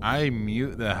don't. I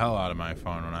mute the hell out of my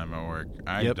phone when I'm at work.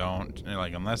 I Yep. don't,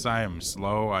 like, unless I am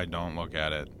slow, I don't look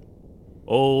at it.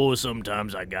 Oh,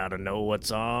 sometimes I gotta know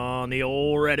what's on the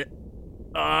old Reddit.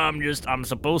 I'm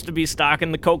supposed to be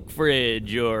stocking the Coke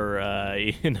fridge, or,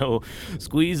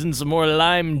 squeezing some more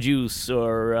lime juice,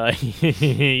 or,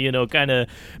 kind of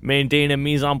maintaining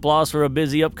mise en place for a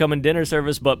busy upcoming dinner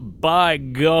service, but by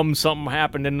gum, something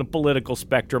happened in the political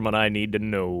spectrum and I need to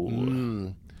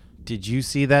know. Did you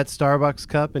see that Starbucks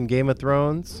cup in Game of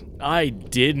Thrones? I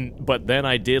didn't, but then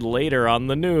I did later on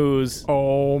the news.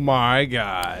 Oh my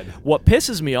god. What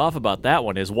pisses me off about that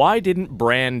one is, why didn't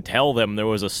Bran tell them there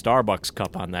was a Starbucks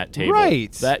cup on that table?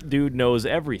 Right. That dude knows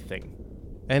everything.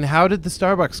 And how did the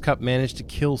Starbucks cup manage to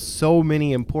kill so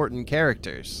many important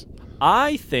characters?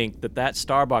 I think that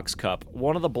Starbucks cup,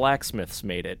 one of the blacksmiths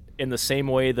made it in the same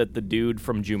way that the dude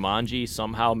from Jumanji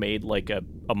somehow made like a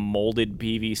molded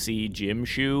PVC gym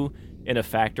shoe in a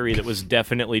factory that was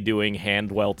definitely doing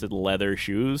hand-welted leather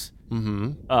shoes.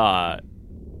 Mm-hmm.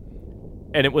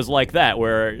 And it was like that,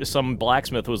 where some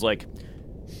blacksmith was like,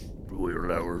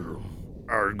 "Well,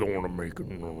 I was going to make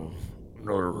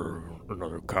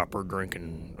another copper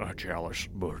drinking chalice,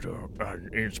 but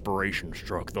an inspiration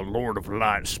struck. The Lord of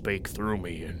Light spake through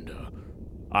me, and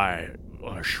I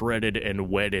shredded and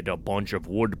wetted a bunch of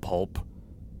wood pulp,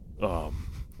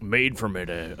 made from it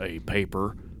a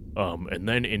paper, and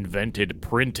then invented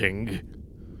printing,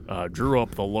 drew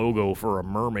up the logo for a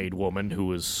mermaid woman who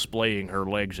was splaying her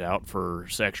legs out for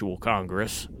sexual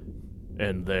congress,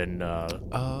 and then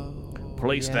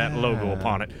placed that logo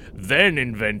upon it, then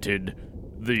invented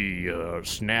the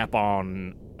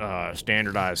snap-on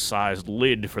standardized sized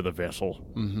lid for the vessel,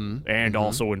 and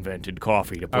also invented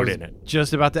coffee to put in it.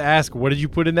 Just about to ask, what did you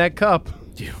put in that cup?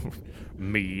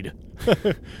 Mead.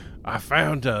 I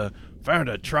found found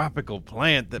a tropical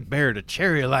plant that bared a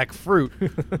cherry-like fruit.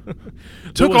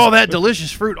 Took all that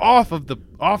delicious fruit off of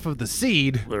the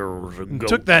seed. There was a goat.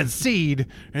 Took that seed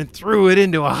and threw it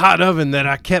into a hot oven that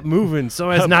I kept moving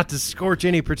so as not to scorch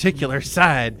any particular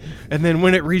side. And then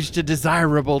when it reached a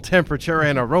desirable temperature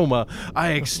and aroma,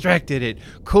 I extracted it,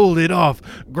 cooled it off,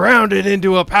 ground it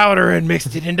into a powder, and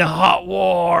mixed it into hot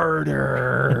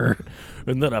water.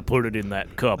 And then I put it in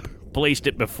that cup, placed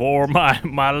it before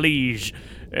my liege,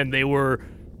 and they were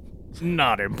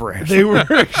not impressed. They were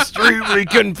extremely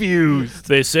confused.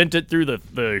 They sent it through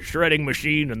the shredding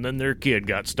machine, and then their kid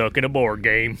got stuck in a board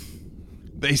game.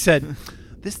 They said,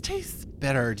 "This tastes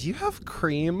better. Do you have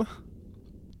cream?"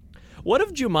 What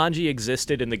if Jumanji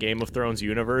existed in the Game of Thrones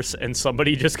universe, and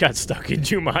somebody just got stuck in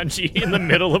Jumanji in the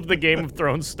middle of the Game of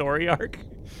Thrones story arc?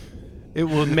 It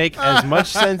will make as much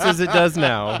sense as it does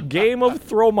now. Game of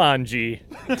Thromanji.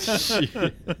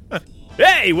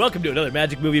 Hey, welcome to another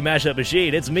Magic Movie Mashup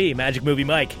Machine. It's me, Magic Movie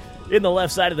Mike. In the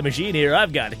left side of the machine here,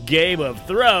 I've got Game of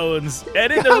Thrones.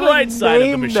 And in the right side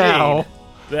of the machine... Now.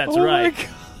 That's Oh right. my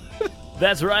God.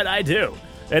 That's right, I do.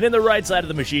 And in the right side of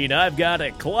the machine, I've got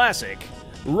a classic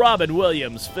Robin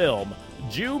Williams film,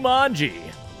 Jumanji.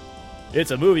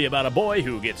 It's a movie about a boy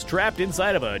who gets trapped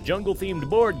inside of a jungle-themed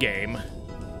board game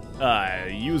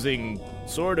using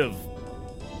sort of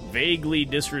vaguely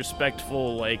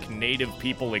disrespectful, like, native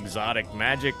people exotic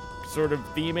magic sort of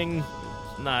theming.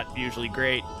 It's not usually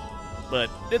great, but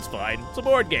it's fine. It's a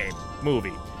board game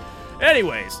movie.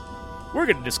 Anyways, we're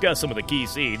going to discuss some of the key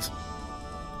scenes.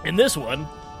 In this one,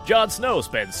 Jon Snow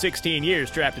spends 16 years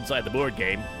trapped inside the board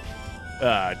game,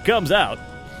 comes out,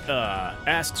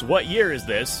 asks what year is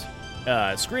this,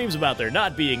 screams about there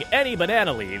not being any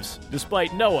banana leaves,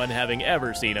 despite no one having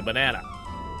ever seen a banana.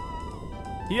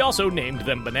 He also named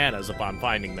them bananas upon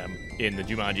finding them in the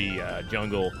Jumanji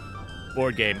jungle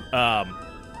board game.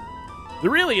 The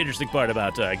really interesting part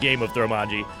about Game of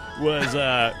Thromanji was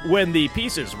when the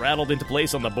pieces rattled into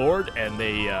place on the board and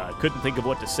they couldn't think of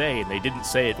what to say, and they didn't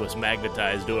say it was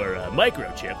magnetized or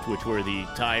microchipped, which were the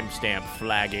timestamp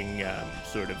flagging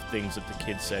sort of things that the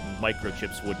kids said.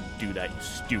 Microchips wouldn't do that, you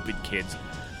stupid kids.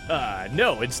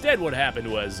 No, instead what happened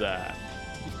was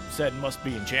said must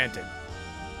be enchanted.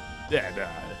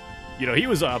 And, he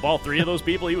was of all three of those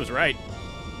people, he was right.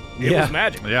 It was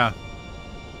magic. Yeah.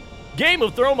 Game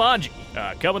of Thromanji,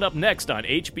 coming up next on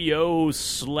HBO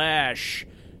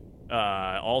 /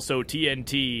 also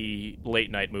TNT late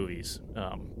night movies.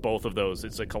 Both of those,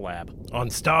 it's a collab. On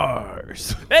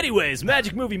Stars. Anyways,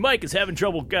 Magic Movie Mike is having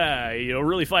trouble,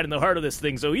 really finding the heart of this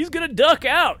thing, so he's gonna duck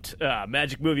out.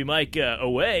 Magic Movie Mike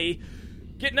away,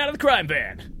 getting out of the crime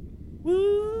van.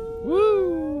 Woo!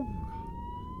 Woo!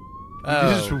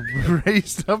 Just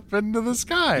raised up into the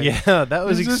sky. Yeah, that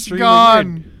was He's just extremely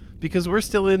gone. weird. Because we're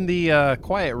still in the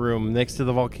quiet room next to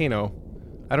the volcano.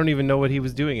 I don't even know what he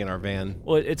was doing in our van.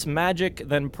 Well, it's Magic,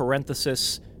 then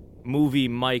parenthesis, Movie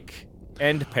Mike,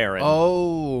 and Parent.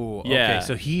 Oh, Yeah. okay,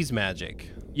 so he's magic.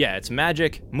 Yeah, it's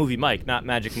Magic Movie Mike, not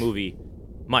Magic Movie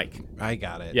Mike. I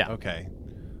got it. Yeah. Okay.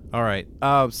 All right.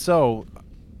 So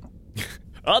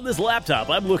On this laptop,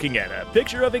 I'm looking at a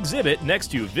picture of Exhibit next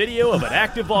to video of an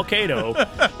active volcano,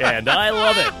 and I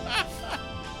love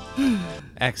it.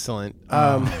 excellent.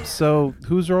 So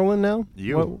who's rolling now?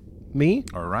 You. Me?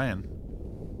 Or Ryan.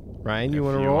 Ryan, you If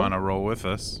want to you roll? want to roll with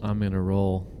us. I'm gonna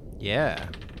roll Yeah.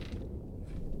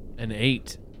 an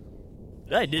 8.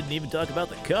 I didn't even talk about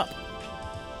the cup.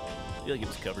 I feel like it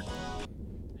was covered.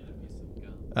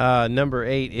 Number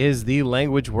 8 is the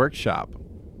language workshop.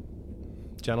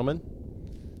 Gentlemen,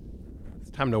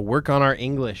 it's time to work on our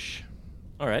English.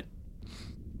 All right.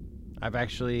 I've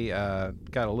actually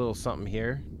got a little something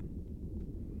here.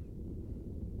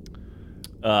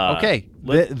 Okay,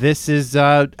 this is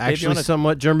actually wanna-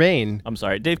 somewhat germane. I'm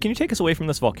sorry. Dave, can you take us away from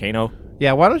this volcano?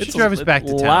 Yeah, why don't you drive us back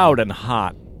to town? loud and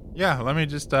hot. Yeah, let me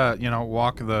just,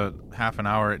 walk the half an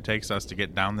hour it takes us to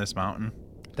get down this mountain,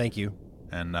 Thank you.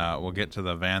 and we'll get to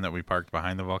the van that we parked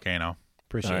behind the volcano.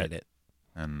 Appreciate All right. it.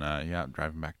 And,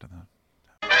 driving back to the...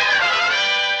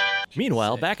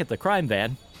 Meanwhile, back at the crime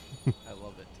van. I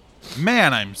love it.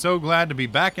 Man, I'm so glad to be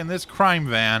back in this crime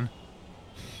van.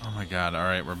 Oh, my God. All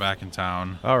right, we're back in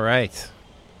town. All right.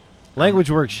 Language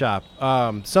workshop.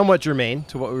 Somewhat germane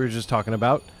to what we were just talking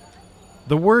about.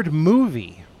 The word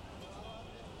movie.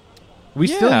 We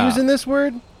still Yeah. using this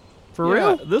word? For Yeah,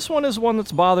 real? this one is one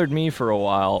that's bothered me for a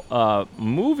while.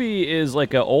 Movie is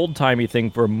like an old-timey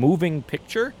thing for moving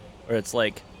picture, where it's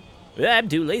like, I'm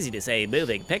too lazy to say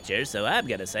moving picture, so I'm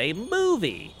going to say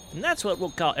movie. And that's what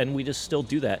we'll call, and we just still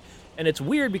do that. And it's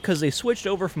weird because they switched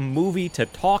over from movie to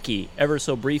talkie ever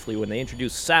so briefly when they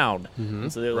introduced sound.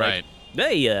 And so they're Right. like,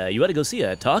 Hey, you want to go see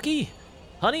a talkie?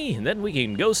 Honey, and then we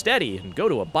can go steady and go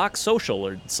to a box social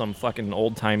or some fucking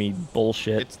old-timey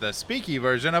bullshit. It's the speaky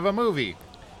version of a movie.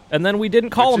 And then we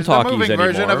didn't call Which them is the talkies moving anymore.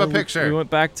 version of a We- picture. We went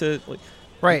back to... like,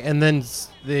 Right, and then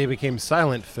they became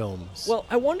silent films. well,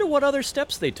 I wonder what other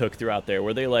steps they took throughout there.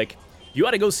 Were they like, you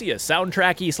ought to go see a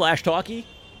soundtracky/talkie?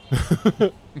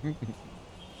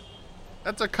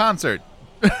 That's a concert.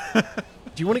 do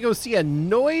you want to go see a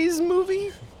noise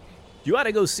movie? You ought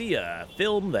to go see a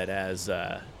film that has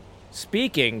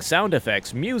speaking, sound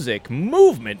effects, music,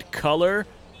 movement, color,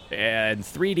 and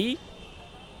 3D.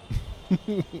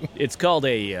 It's called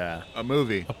A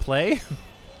movie. A play?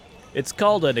 It's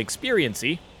called an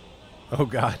experiency. Oh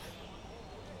God.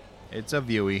 It's a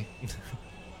viewy.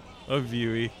 A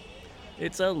viewy.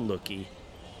 It's a looky.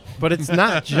 But it's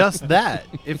not just that.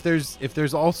 If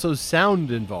there's also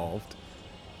sound involved,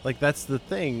 like that's the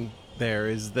thing. There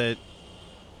is that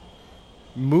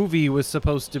movie was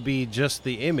supposed to be just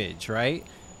the image, right?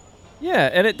 Yeah,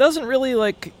 and it doesn't really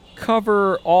like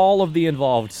cover all of the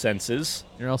involved senses.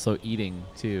 You're also eating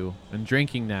too and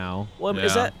drinking now. Well,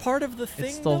 is Yeah. that part of the thing?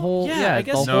 It's the though? whole- Yeah, I yeah,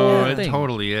 guess the No, whole it thing.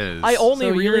 totally is. I only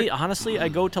So really, you're- honestly, I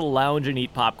go to lounge and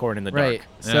eat popcorn in the Right. dark.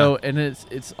 So and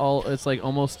it's like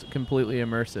almost completely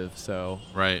immersive. So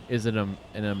Right. is it Huh.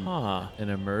 an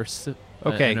immersive?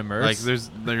 Okay. An immerse? Like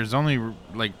there's only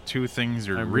like two things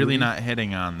you're I'm really really- not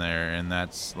hitting on there, and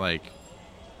that's like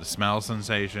the smell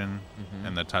sensation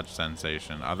and the touch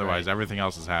sensation. Otherwise, Right. everything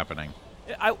else is happening.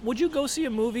 Would you go see a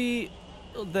movie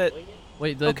that?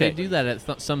 Wait, Okay. they do that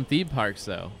at some theme parks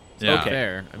though. It's Yeah. not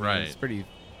fair. I mean, Right. It's pretty.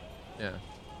 Yeah.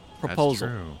 Proposal.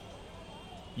 That's true.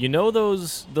 You know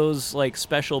those like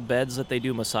special beds that they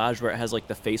do massage where it has like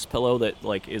the face pillow that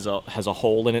like has a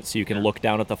hole in it so you can look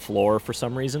down at the floor for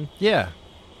some reason? Yeah.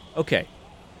 Okay.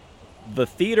 The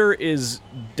theater is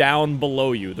down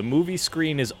below you. The movie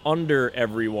screen is under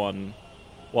everyone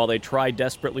while they try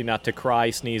desperately not to cry,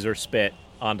 sneeze, or spit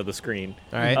onto the screen.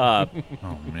 All right.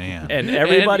 Oh man. And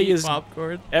everybody And eat is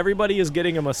popcorn. everybody is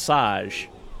getting a massage.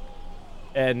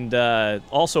 And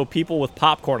also people with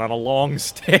popcorn on a long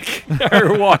stick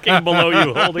are walking below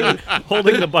you,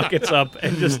 holding the buckets up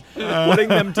and just putting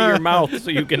them to your mouth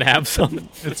so you can have some.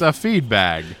 It's a feed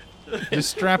bag. Just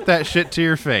strap that shit to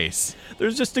your face.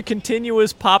 There's just a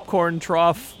continuous popcorn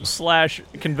trough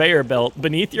 / conveyor belt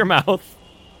beneath your mouth.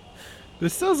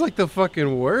 This sounds like the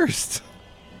fucking worst.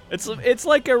 It's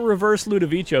like a reverse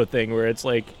Ludovico thing where it's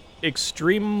like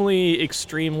extremely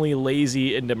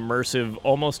lazy and immersive,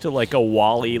 almost to like a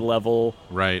Wall-E level.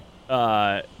 Right.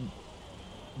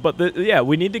 But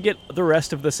we need to get the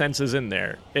rest of the senses in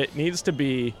there. It needs to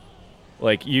be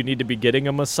like you need to be getting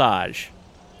a massage.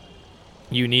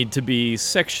 You need to be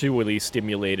sexually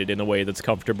stimulated in a way that's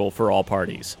comfortable for all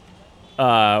parties.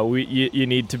 You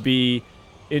need to be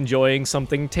enjoying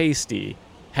something tasty,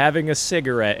 having a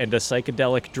cigarette and a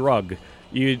psychedelic drug.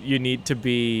 You need to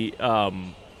be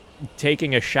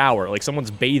taking a shower, like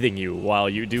someone's bathing you while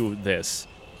you do this.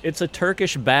 It's a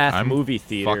Turkish bath I'm movie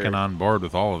theater. fucking on board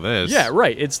with all of this. Yeah,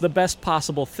 right. It's the best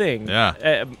possible thing.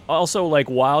 Yeah. Also, like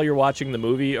while you're watching the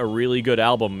movie, a really good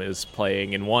album is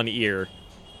playing in one ear.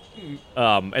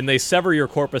 And they sever your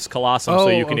corpus callosum so Oh,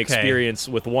 you can okay. experience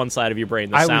with one side of your brain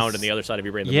the I sound was- and the other side of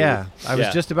your brain the Yeah, movie. I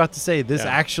was just about to say this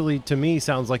Yeah. actually to me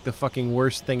sounds like the fucking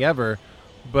worst thing ever.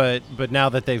 But now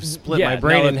that they've split Yeah, my now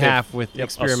brain that in they've- half with yep, a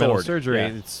experimental sword, surgery, yeah.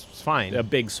 it's fine. a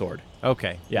big sword.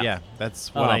 Okay, Yeah. yeah,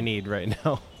 that's what I Um, need right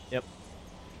now.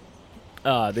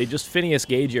 Yep. They just Phineas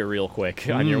Gage you real quick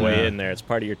on your way Yeah. in there. It's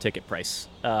part of your ticket price.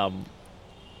 Yeah,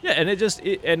 and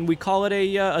and we call it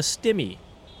a stimmy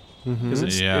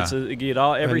because Yeah. it's a get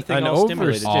all everything an all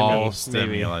stimulated. overstimmy. All maybe.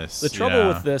 stimulus. The trouble yeah.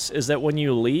 with this is that when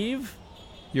you leave,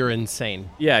 You're insane.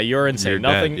 yeah, you're insane. You're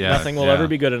dead, Nothing, yeah, nothing will yeah. ever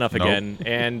be good enough Nope. again,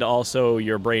 and also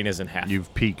your brain is in half.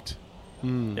 You've peaked.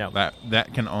 Yeah.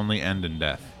 That can only end in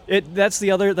death. That's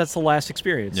the last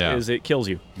experience. Yeah. Is it kills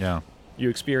you. Yeah. You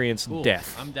experience Cool.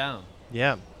 death, I'm down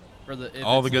Yeah. for the if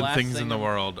All it's the good last things thing in the I'm-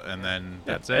 world, and then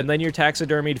that's it. and then you're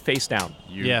taxidermied face down,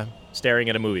 You- Yeah. staring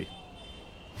at a movie.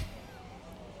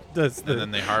 Does And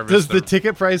then they harvest. does the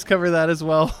ticket price cover that as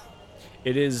well?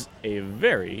 It is a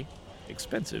very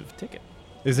expensive ticket.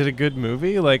 Is it a good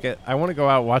movie? Like I want to go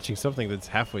out watching something that's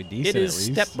halfway decent. It is at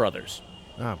least. Step Brothers.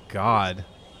 Oh God.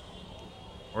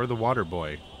 or the Water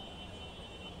Boy.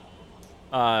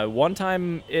 One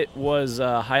time it was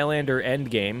Highlander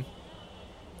Endgame,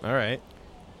 All right.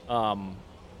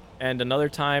 and another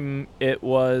time it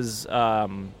was.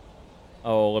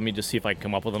 Let me just see if I can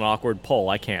come up with an awkward poll.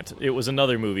 I can't. It was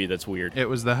another movie that's weird. It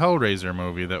was the Hellraiser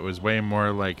movie that was way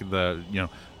more like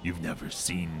you've never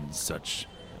seen such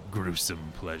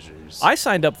gruesome pleasures. I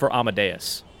signed up for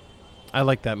Amadeus. I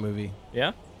like that movie.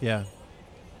 Yeah? Yeah.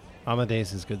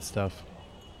 Amadeus is good stuff.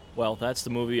 Well, that's the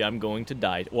movie I'm going to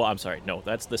die. Well, I'm sorry. No,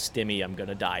 that's the stimmy I'm going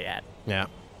to die at. Yeah.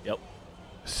 Yep.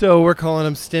 So we're calling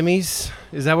them stimmies.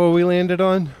 Is that what we landed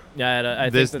on? Yeah, I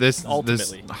this think that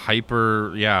ultimately.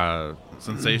 hyper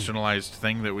sensationalized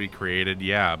thing that we created,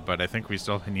 but I think we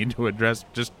still need to address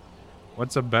just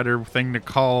what's a better thing to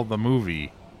call the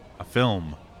movie? A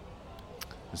film.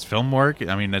 Does film work?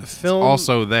 I mean, it's Film-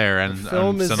 also there and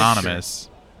film is synonymous.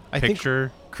 I think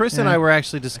Picture. Chris and I were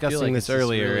actually discussing like this it's just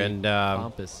earlier, really and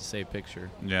pompous to say picture.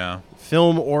 Yeah.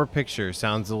 film or picture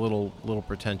sounds a little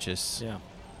pretentious. Yeah.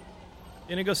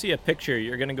 You're going to go see a picture.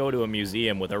 You're going to go to a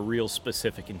museum with a real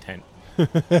specific intent.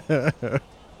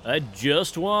 I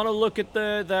just want to look at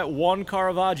that one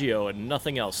Caravaggio and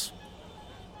nothing else.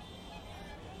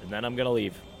 And then I'm going to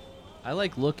leave. I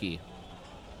like Looky.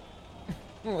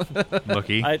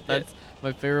 Looky. That's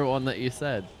my favorite one that you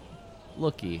said.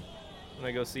 Looky. I'm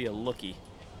going to go see a looky.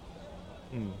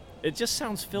 It just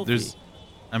sounds filthy.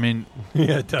 I mean,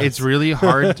 Yeah, it does. it's really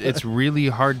hard. It's really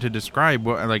hard to describe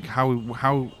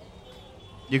how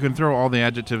you can throw all the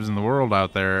adjectives in the world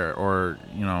out there, or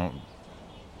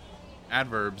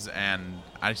adverbs, and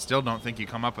I still don't think you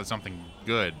come up with something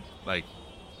good.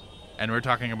 And we're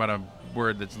talking about a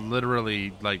word that's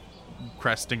literally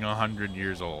cresting 100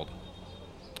 years old.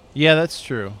 Yeah, that's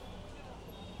true.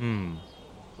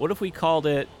 What if we called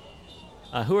it...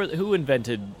 who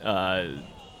invented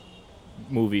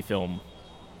movie film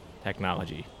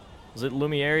technology? Was it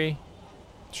Lumiere?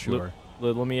 Sure.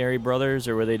 The Lumiere brothers,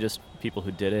 or were they just people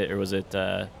who did it, or was it...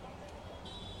 I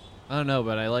don't know,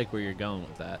 but I like where you're going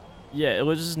with that. Yeah, it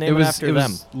was just named after it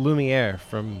them. was Lumiere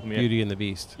from Lumiere. Beauty and the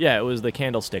Beast. Yeah, it was the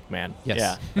Candlestick Man. Yes,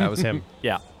 Yeah. that was him.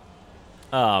 Yeah.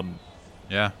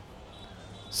 Yeah.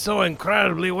 So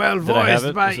incredibly well Did I have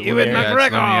it? Was it Lumiere? Yeah,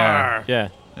 it's Lumiere. Yeah.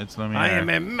 It's Lumiere.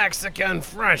 a Mexican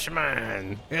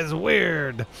freshman. It's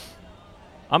weird.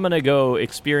 I'm going to go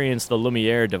experience the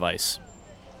Lumiere device.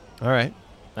 All right.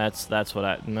 That's what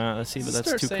I... No, let's see, but that's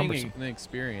Start too saying cumbersome. an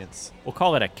experience. We'll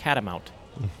call it a catamount.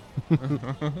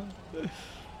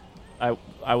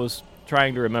 I was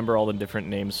trying to remember all the different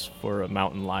names for a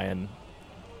mountain lion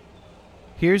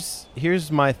Here's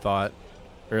my thought,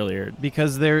 earlier.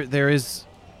 because there is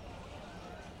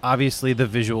obviously the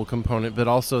visual component, but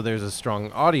also there's a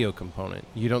strong audio component.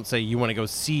 You don't say you want to go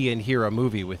see and hear a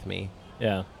movie with me.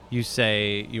 Yeah. You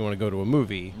say you want to go to a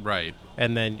movie, Right.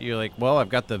 and then you're like, well, I've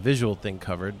got the visual thing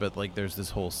covered, but there's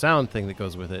this whole sound thing that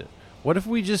goes with it. What if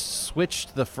we just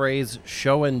switched the phrase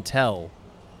show and tell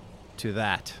to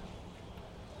that?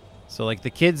 So the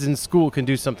kids in school can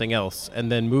do something else,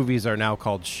 and then movies are now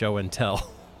called show and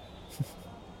tell.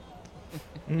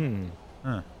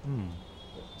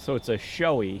 So it's a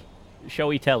showy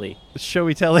telly.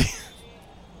 Showy telly.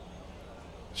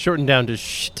 Shortened down to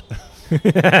sht.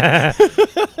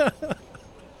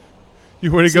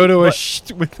 You want to go to a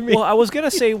sht with me? Well, I was going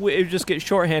to say it would just get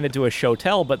shorthanded to a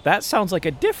shotel, but that sounds like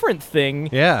a different thing.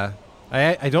 Yeah.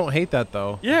 I don't hate that,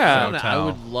 though. Yeah. I Hotel.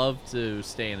 would love to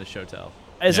stay in a shotel.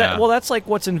 Is Yeah. that that's like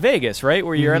what's in Vegas, right?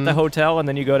 Where you're at the hotel and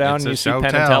then you go down It's and a you see Penn shotel.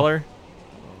 and Teller.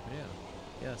 Oh,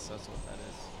 yeah. Yes, that's what that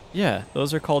is. Yeah,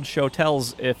 those are called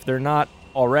shotels if they're not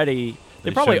already. They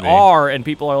They probably should be. are, and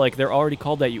people are like, they're already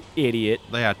called that, you idiot.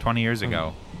 Yeah, 20 years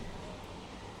ago.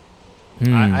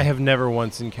 I have never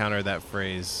once encountered that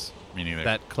phrase, Me neither.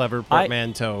 that clever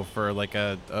portmanteau for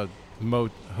a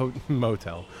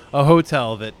motel, a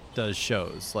hotel that does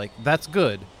shows. That's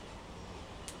good.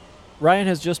 Ryan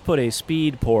has just put a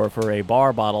speed pour for a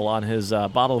bar bottle on his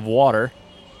bottle of water.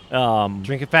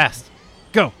 Drink it fast.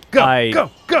 Go, go, I-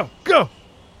 go, go, go.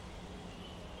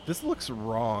 This looks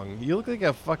wrong. You look like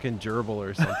a fucking gerbil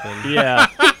or something. Yeah.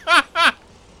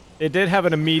 It did have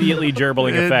an immediately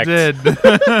gerbling effect. It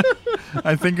did.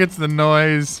 I think it's the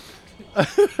noise. I'm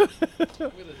gonna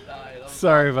die.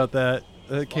 Sorry about that.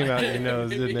 That came out your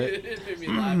nose, didn't it? It made me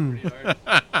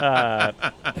laugh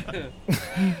pretty hard.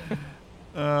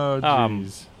 Oh, Um,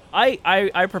 jeez.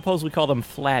 I propose we call them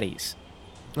flatties.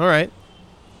 All right.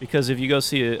 Because if you go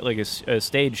see a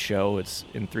stage show, it's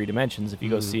in 3 dimensions. If you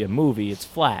go see a movie, it's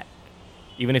flat.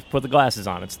 Even if you put the glasses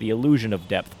on, it's the illusion of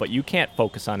depth, but you can't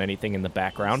focus on anything in the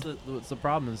background. What's the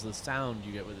problem is the sound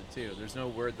you get with it, too. There's no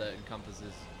word that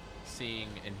encompasses seeing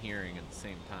and hearing at the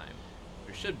same time.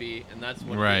 There should be, and that's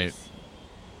what Right. it is.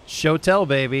 Show tell,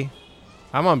 baby.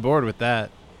 I'm on board with that.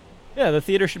 Yeah, the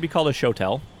theater should be called a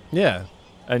shotel, Yeah.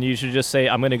 and you should just say,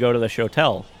 I'm going to go to the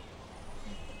shotel.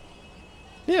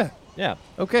 Yeah. Yeah.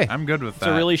 Okay. I'm good with It's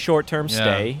that. a really short-term Yeah.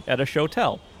 stay at a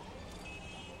shotel.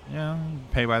 Yeah,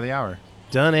 pay by the hour.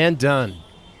 Done and done.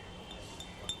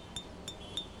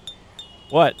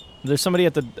 What? There's somebody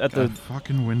at the The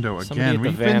fucking window somebody again. at the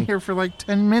We've van. been here for like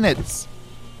 10 minutes.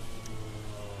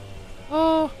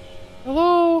 Oh,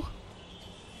 hello.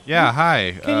 Yeah,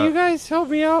 hi. Can you guys help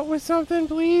me out with something,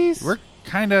 please? We're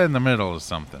kind of in the middle of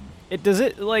something. Does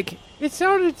it like? It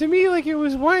sounded to me like it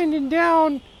was winding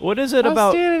down. What is it I was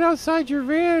about? standing outside your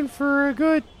van for a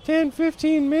good 10,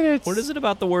 15 minutes. What is it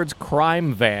about the words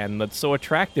crime van that's so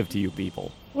attractive to you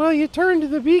people? Well, you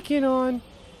turned the beacon on.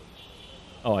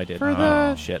 Oh, I did. For Oh,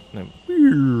 the- shit.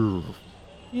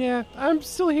 Yeah, I'm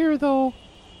still here, though.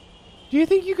 Do you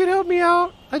think you could help me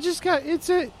out?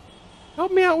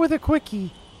 Help me out with a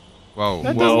quickie. Whoa,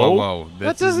 That whoa, doesn't- whoa, whoa. That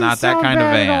This is doesn't not that sound kind of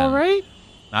bad van. at all, right?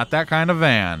 Not that kind of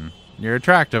van. You're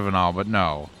attractive and all, but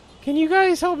no. Can you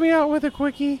guys help me out with a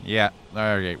quickie? Yeah,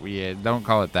 okay, don't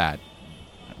call it that.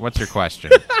 What's your question?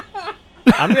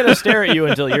 I'm gonna stare at you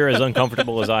until you're as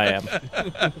uncomfortable as I am.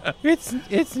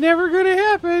 It's never gonna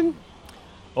happen.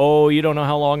 Oh, you don't know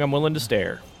how long I'm willing to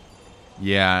stare.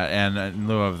 Yeah, and in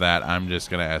lieu of that, I'm just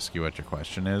going to ask you what your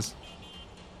question is.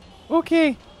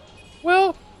 Okay.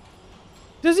 Well,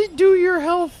 does it do your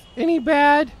health any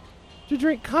bad to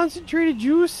drink concentrated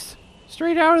juice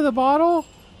straight out of the bottle?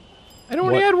 I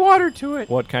don't What- add water to it.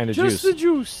 What kind of Just juice? the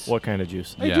juice. What kind of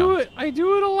juice? I Yeah. do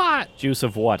it a lot. Juice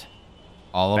of what?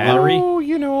 All of Battery? them? Oh,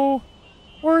 you know,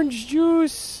 orange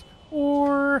juice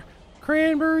or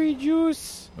cranberry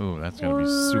juice, Ooh, that's going to be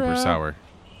Or, super sour.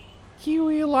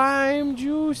 kiwi lime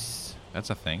juice. That's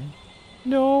a thing?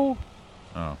 No,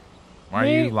 Oh. Why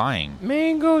are you lying?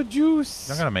 mango juice.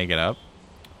 You're not going to make it up.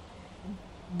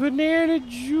 Banana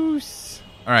juice.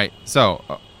 All right, so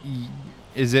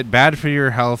is it bad for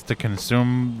your health to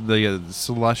consume the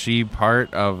slushy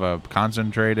part of a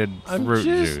concentrated I'm fruit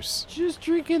just juice?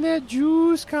 drinking that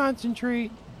juice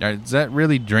concentrate. Is that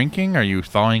really drinking? Are you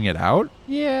thawing it out?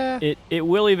 Yeah. It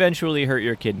will eventually hurt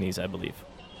your kidneys, I believe.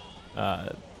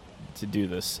 To do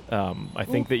this, I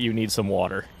think that you need some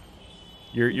water.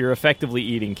 You're effectively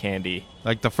eating candy.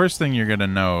 Like, the first thing you're going to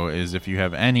know is if you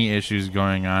have any issues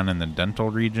going on in the dental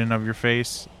region of your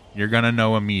face, you're going to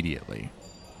know immediately.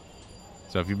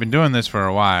 So if you've been doing this for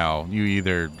a while, you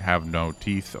either have no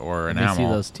teeth or Let me enamel. see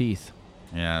those teeth.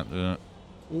 Yeah.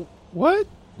 What?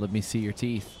 Let me see your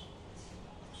teeth.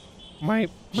 My Give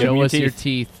me Show your us your teeth.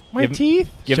 teeth. my Give- teeth?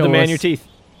 Give Show the man us- your teeth.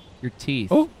 Your teeth.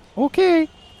 Oh, okay.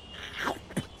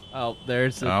 Oh,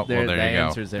 there's Oh, there, well, there the you go.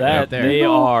 answers there. That right there. they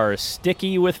No. are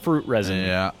sticky with fruit resin.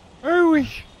 Yeah. I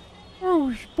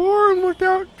was born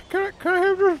without. Can I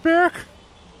have this back?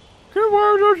 Can I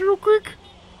borrow those real quick?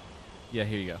 Yeah,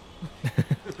 here you go.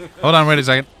 Hold on, wait a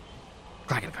second.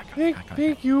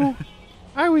 Thank you.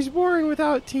 I was born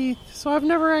without teeth, so I've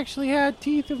never actually had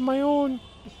teeth of my own.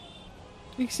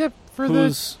 Except for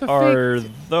Whose the are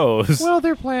fake. those? Well,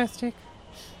 they're plastic.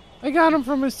 I got them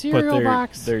from a but cereal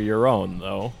box. they're your own,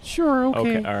 though. Sure, okay.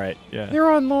 Okay, all right, yeah. They're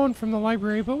on loan from the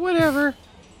library, but whatever.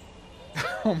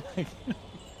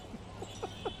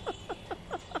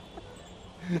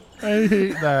 I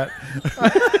hate that.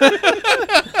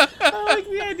 I like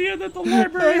the idea that the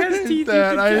library has teeth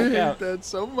that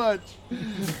so much.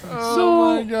 Oh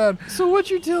So- my god. So what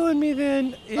you're telling me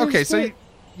then is Okay, so that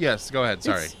yes, go ahead.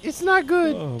 Sorry. it's not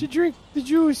good Oh. to drink the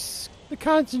juice, the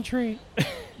concentrate.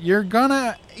 You're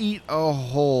gonna eat a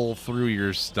hole through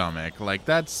your stomach. Like,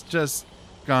 that's just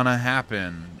gonna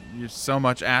happen. There's so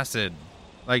much acid.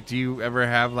 Like, do you ever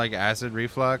have like acid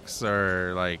reflux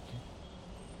or like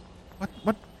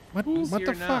Who's what here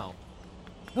the fuck? now?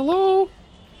 Hello?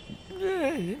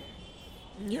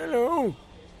 Hello.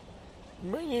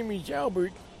 My name is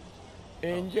Albert.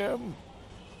 And,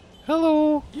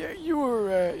 Hello? yeah, you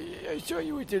were, I saw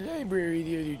you at the library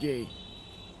the other day.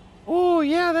 Oh,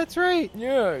 yeah, that's right.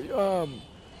 Yeah,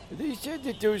 they said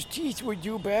that those teeth were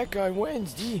due back on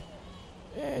Wednesday.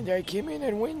 And I came in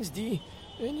on Wednesday,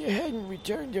 and you hadn't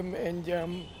returned them,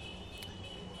 and,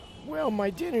 well, my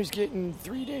dinner's getting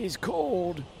 3 days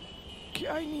cold.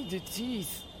 I need the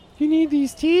teeth. You need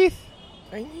these teeth?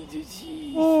 I need the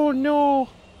teeth. Oh, no.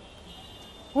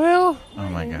 Well, Oh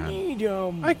my I god. need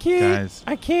them. I can't. Guys.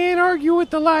 I can't argue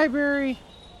with the library.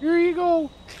 Here you go.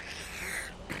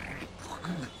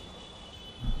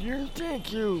 Yeah,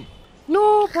 thank you.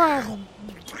 No problem.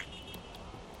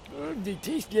 They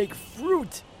taste like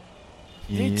fruit.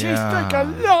 They taste Yeah. like a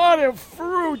lot of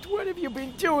fruit. What have you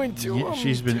been doing to Yeah, them?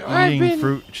 she's been I've eating been-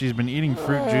 fruit. She's been eating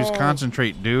fruit juice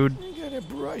concentrate, dude. I gotta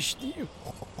brush you.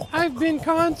 I've been They're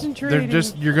concentrating.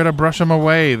 just you're gonna brush them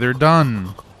away. They're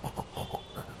done.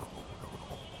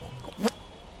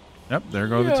 Yep, there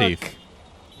go the Yuck. teeth.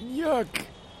 Yuck.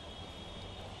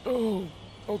 Oh,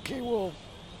 okay, well,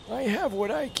 I have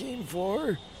what I came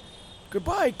for.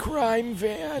 Goodbye, crime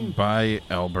van. Bye,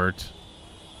 Albert.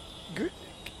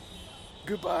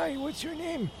 Goodbye. What's your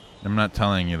name? I'm not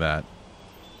telling you that.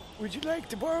 Would you like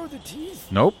to borrow the teeth?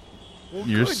 Nope. Well,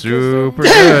 You're good, 'cause, super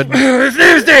good. His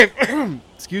name's Dave.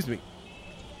 Excuse me.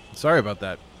 Sorry about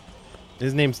that.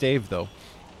 His name's Dave, though.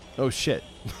 Oh shit!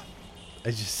 I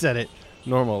just said it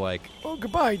normal like. Oh,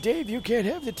 goodbye, Dave. You can't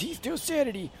have the teeth till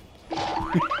Saturday.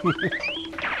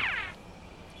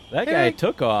 That guy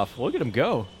took off. Look at him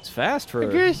go. It's fast for.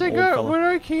 I guess I old got fella. what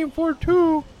I came for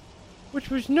too, which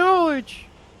was knowledge.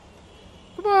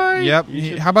 Goodbye. Yep.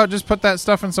 How about just put that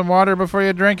stuff in some water before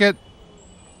you drink it?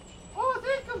 Oh,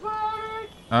 think about it.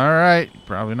 All right.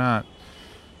 Probably not.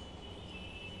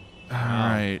 All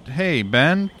right. Hey,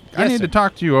 Ben. I Yes, need sir. to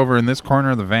talk to you over in this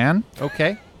corner of the van.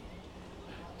 Okay.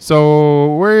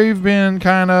 So we've been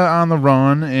kind of on the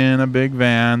run in a big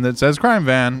van that says crime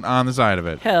van on the side of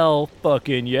it. Hell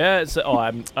fucking yes. Oh,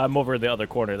 I'm over in the other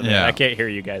corner of the van. Yeah. I can't hear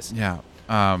you guys. Yeah.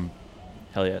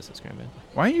 Hell yes, it's Grand Man.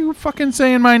 Why are you fucking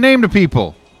saying my name to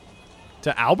people?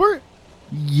 To Albert?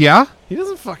 Yeah. He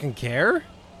doesn't fucking care.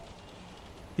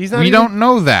 He's not. We even, don't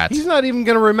know that. He's not even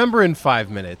gonna remember in 5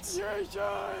 minutes. Yes,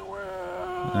 I will.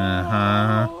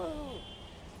 Uh-huh.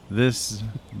 This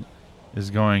is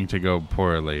going to go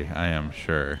poorly, I am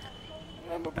sure.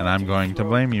 And I'm going to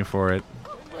blame you for it.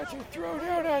 I'm about to throw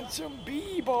down on some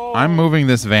b-ball. I'm moving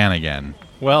this van again.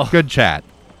 Well, Good chat.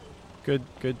 good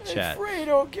Hey, chat.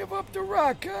 Fredo, give up the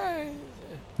rock, huh?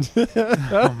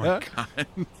 Oh my god.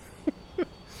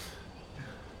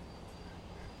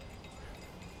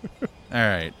 All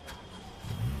right.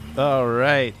 All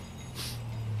right,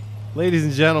 ladies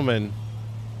and gentlemen,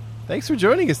 thanks for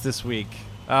joining us this week.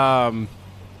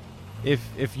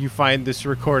 If you find this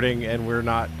recording and we're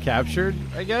not captured,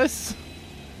 I guess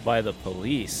By the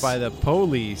police. by the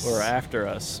police. Or after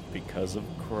us because of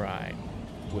crime,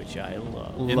 which I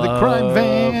love. In the crime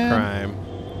van. Crime.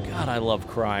 God, I love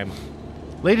crime.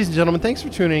 Ladies and gentlemen, thanks for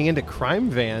tuning into Crime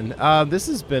Van. This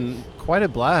has been quite a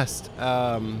blast.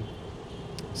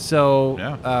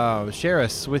 Share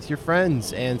us with your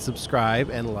friends and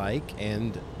subscribe and like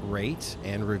and rate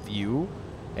and review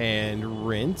and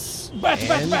rinse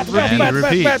and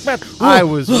repeat. I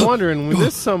was wondering when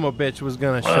this sumbabitch was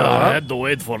gonna show up. to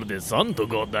wait for the sun to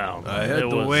go down. I had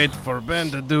to wait for Ben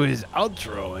to do his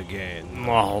outro again.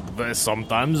 Well,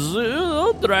 sometimes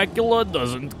Dracula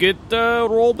doesn't get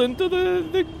rolled into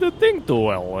the thing too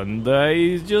well, and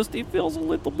he feels a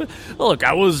little bit. Look,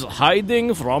 I was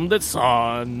hiding from the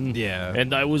sun, Yeah.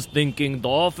 and I was thinking the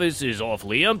office is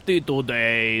awfully empty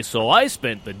today, so I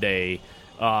spent the day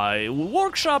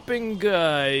workshopping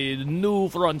new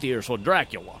frontiers for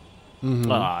Dracula.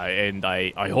 And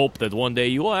I hope that one day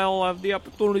you all have the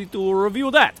opportunity to review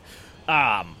that.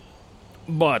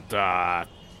 But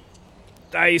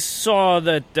I saw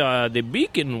that the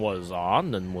beacon was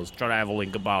on and was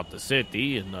traveling about the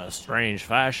city in a strange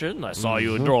fashion. I saw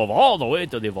you drove all the way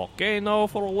to the volcano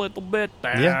for a little bit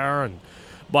there, and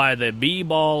by the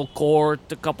b-ball court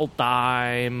a couple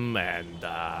times, and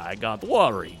I got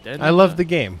worried. And, I love the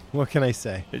game. What can I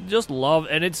say? I just love,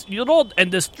 and it's,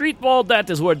 and the street ball, that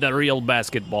is where the real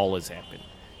basketball is happening.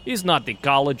 It's not the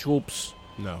college hoops.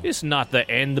 No. It's not the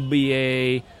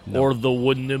NBA or the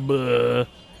Winneba.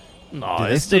 No, Do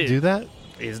they it's still do that?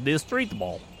 It's the street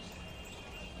ball.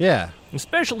 Yeah.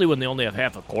 Especially when they only have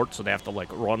half a court, so they have to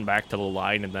run back to the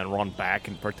line and then run back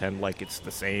and pretend like it's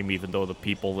the same, even though the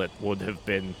people that would have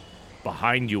been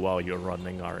behind you while you're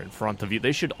running are in front of you.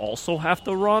 They should also have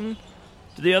to run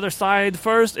to the other side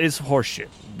first. It's horseshit.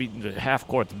 The half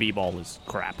court b-ball is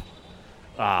crap.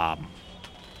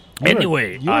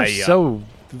 Anyway, you are so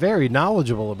very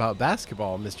knowledgeable about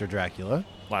basketball, Mr. Dracula.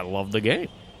 I love the game.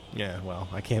 Yeah, well,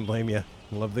 I can't blame you.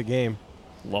 Love the game.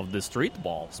 Love the street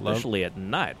ball, especially at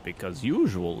night, because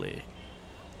usually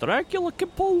Dracula can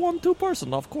pull 1-2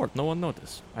 person off court. No one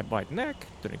notice. I bite neck,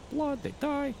 drink blood, they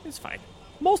die. It's fine.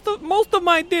 Most of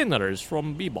my dinner is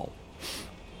from b-ball.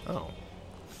 Oh.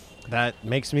 That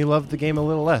makes me love the game a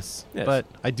little less. Yes. But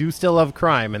I do still love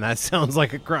crime, and that sounds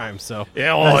like a crime, so.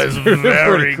 Yeah, that's it's pretty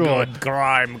very cool. good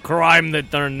crime that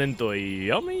turned into a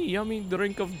yummy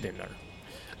drink of dinner.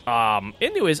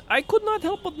 Anyways, I could not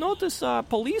help but notice a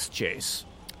police chase.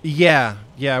 Yeah,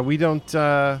 we don't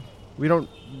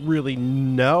really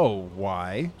know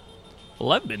why.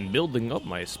 Well, I've been building up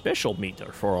my special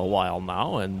meter for a while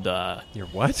now, and Your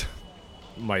what?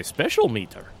 my special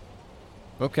meter.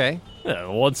 Okay.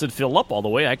 Once it fill up all the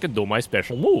way, I can do my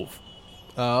special move.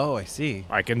 Oh, I see.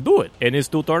 I can do it, and it's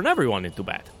to turn everyone into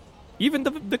bat. Even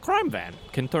the crime van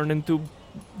can turn into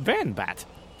van bat.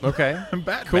 Okay.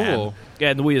 Batman. Cool.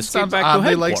 And we escape Sounds back to oddly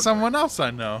headquarters. like someone else I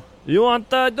know. You want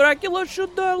Dracula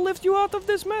should lift you out of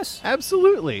this mess?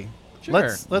 Absolutely. Sure.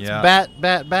 Let's Yeah.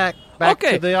 bat back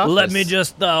Okay, to the office. let me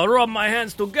just rub my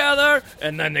hands together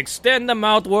and then extend them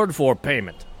outward for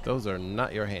payment. Those are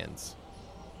not your hands.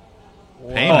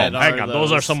 Payment. Oh, hang on.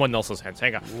 Those are someone else's hands.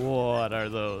 Hang on. What are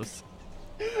those?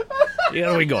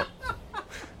 Here we go.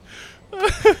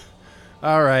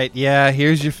 All right, yeah,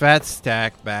 here's your fat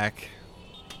stack back.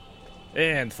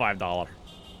 And $5.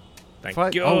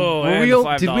 Thank you. Oh,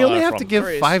 and did we only $5 have to from give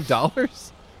Chris.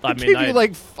 $5? I I mean, gave I- you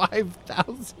like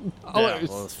 $5,000. Yeah,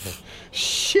 well,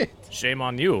 Shit. shame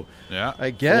on you. Yeah. I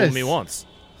guess. Fool me once.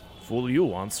 Fool you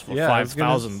once for Yeah, I was gonna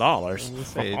 $5,000.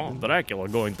 say, Dracula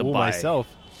going to Fool buy. myself.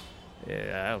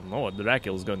 Yeah, I don't know what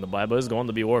Dracula's going to buy, but it's going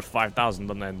to be worth $5,000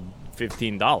 and then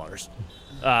 $15.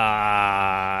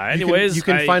 Anyways, you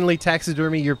can I- finally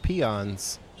taxidermy your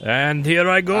peons. And here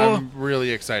I go. I'm really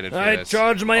excited for I this.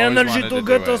 charge my Always energy wanted to do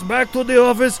get it. us back to the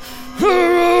office.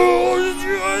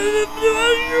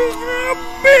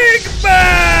 Big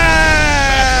bat!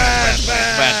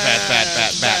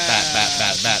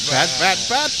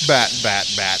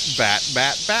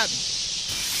 Bat.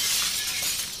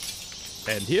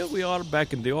 And here we are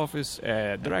back in the office.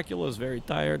 Dracula is very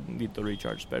tired. Need to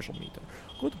recharge special meter.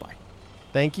 Goodbye.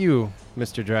 Thank you,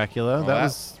 Mr. Dracula. Well, that that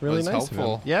was really was nice of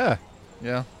helpful. him. Yeah.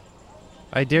 Yeah.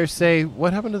 I dare say,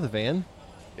 what happened to the van?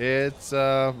 It's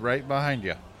right behind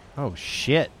you. Oh,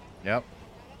 shit. Yep.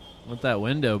 With that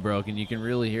window broken, you can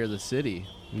really hear the city.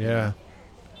 Yeah.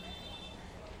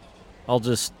 I'll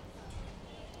just.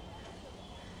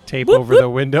 Tape over the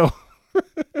window.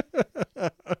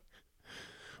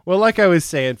 Well, like I was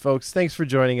saying, folks, thanks for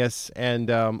joining us and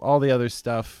all the other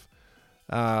stuff.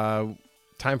 Time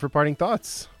for parting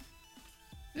thoughts.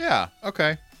 Yeah.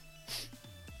 Okay.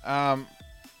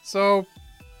 So,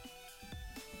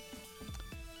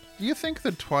 do you think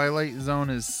the Twilight Zone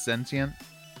is sentient?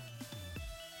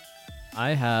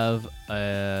 I have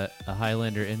a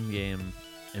Highlander in-game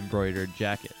embroidered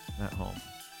jacket at home.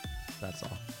 That's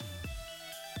all.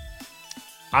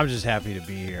 I'm just happy to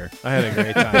be here. I had a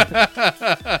great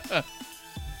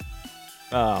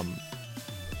time.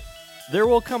 There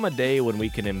will come a day when we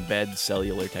can embed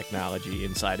cellular technology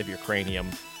inside of your cranium,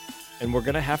 and we're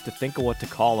gonna have to think of what to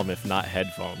call them if not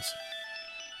headphones.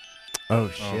 Oh, Oh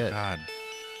shit. God.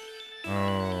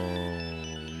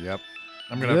 Oh, yep.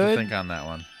 I'm gonna have Good. to think on that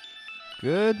one.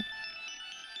 Good.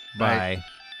 Bye.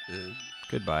 Bye.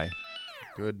 Goodbye.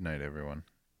 Good night, everyone.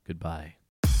 Goodbye.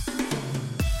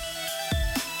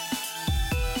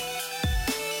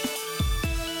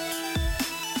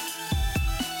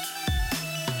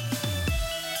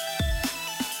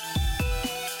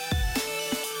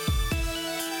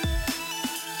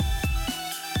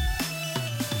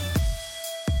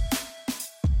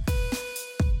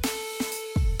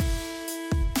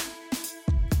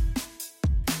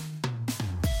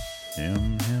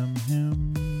 Him.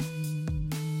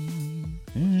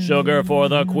 Sugar for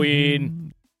the queen.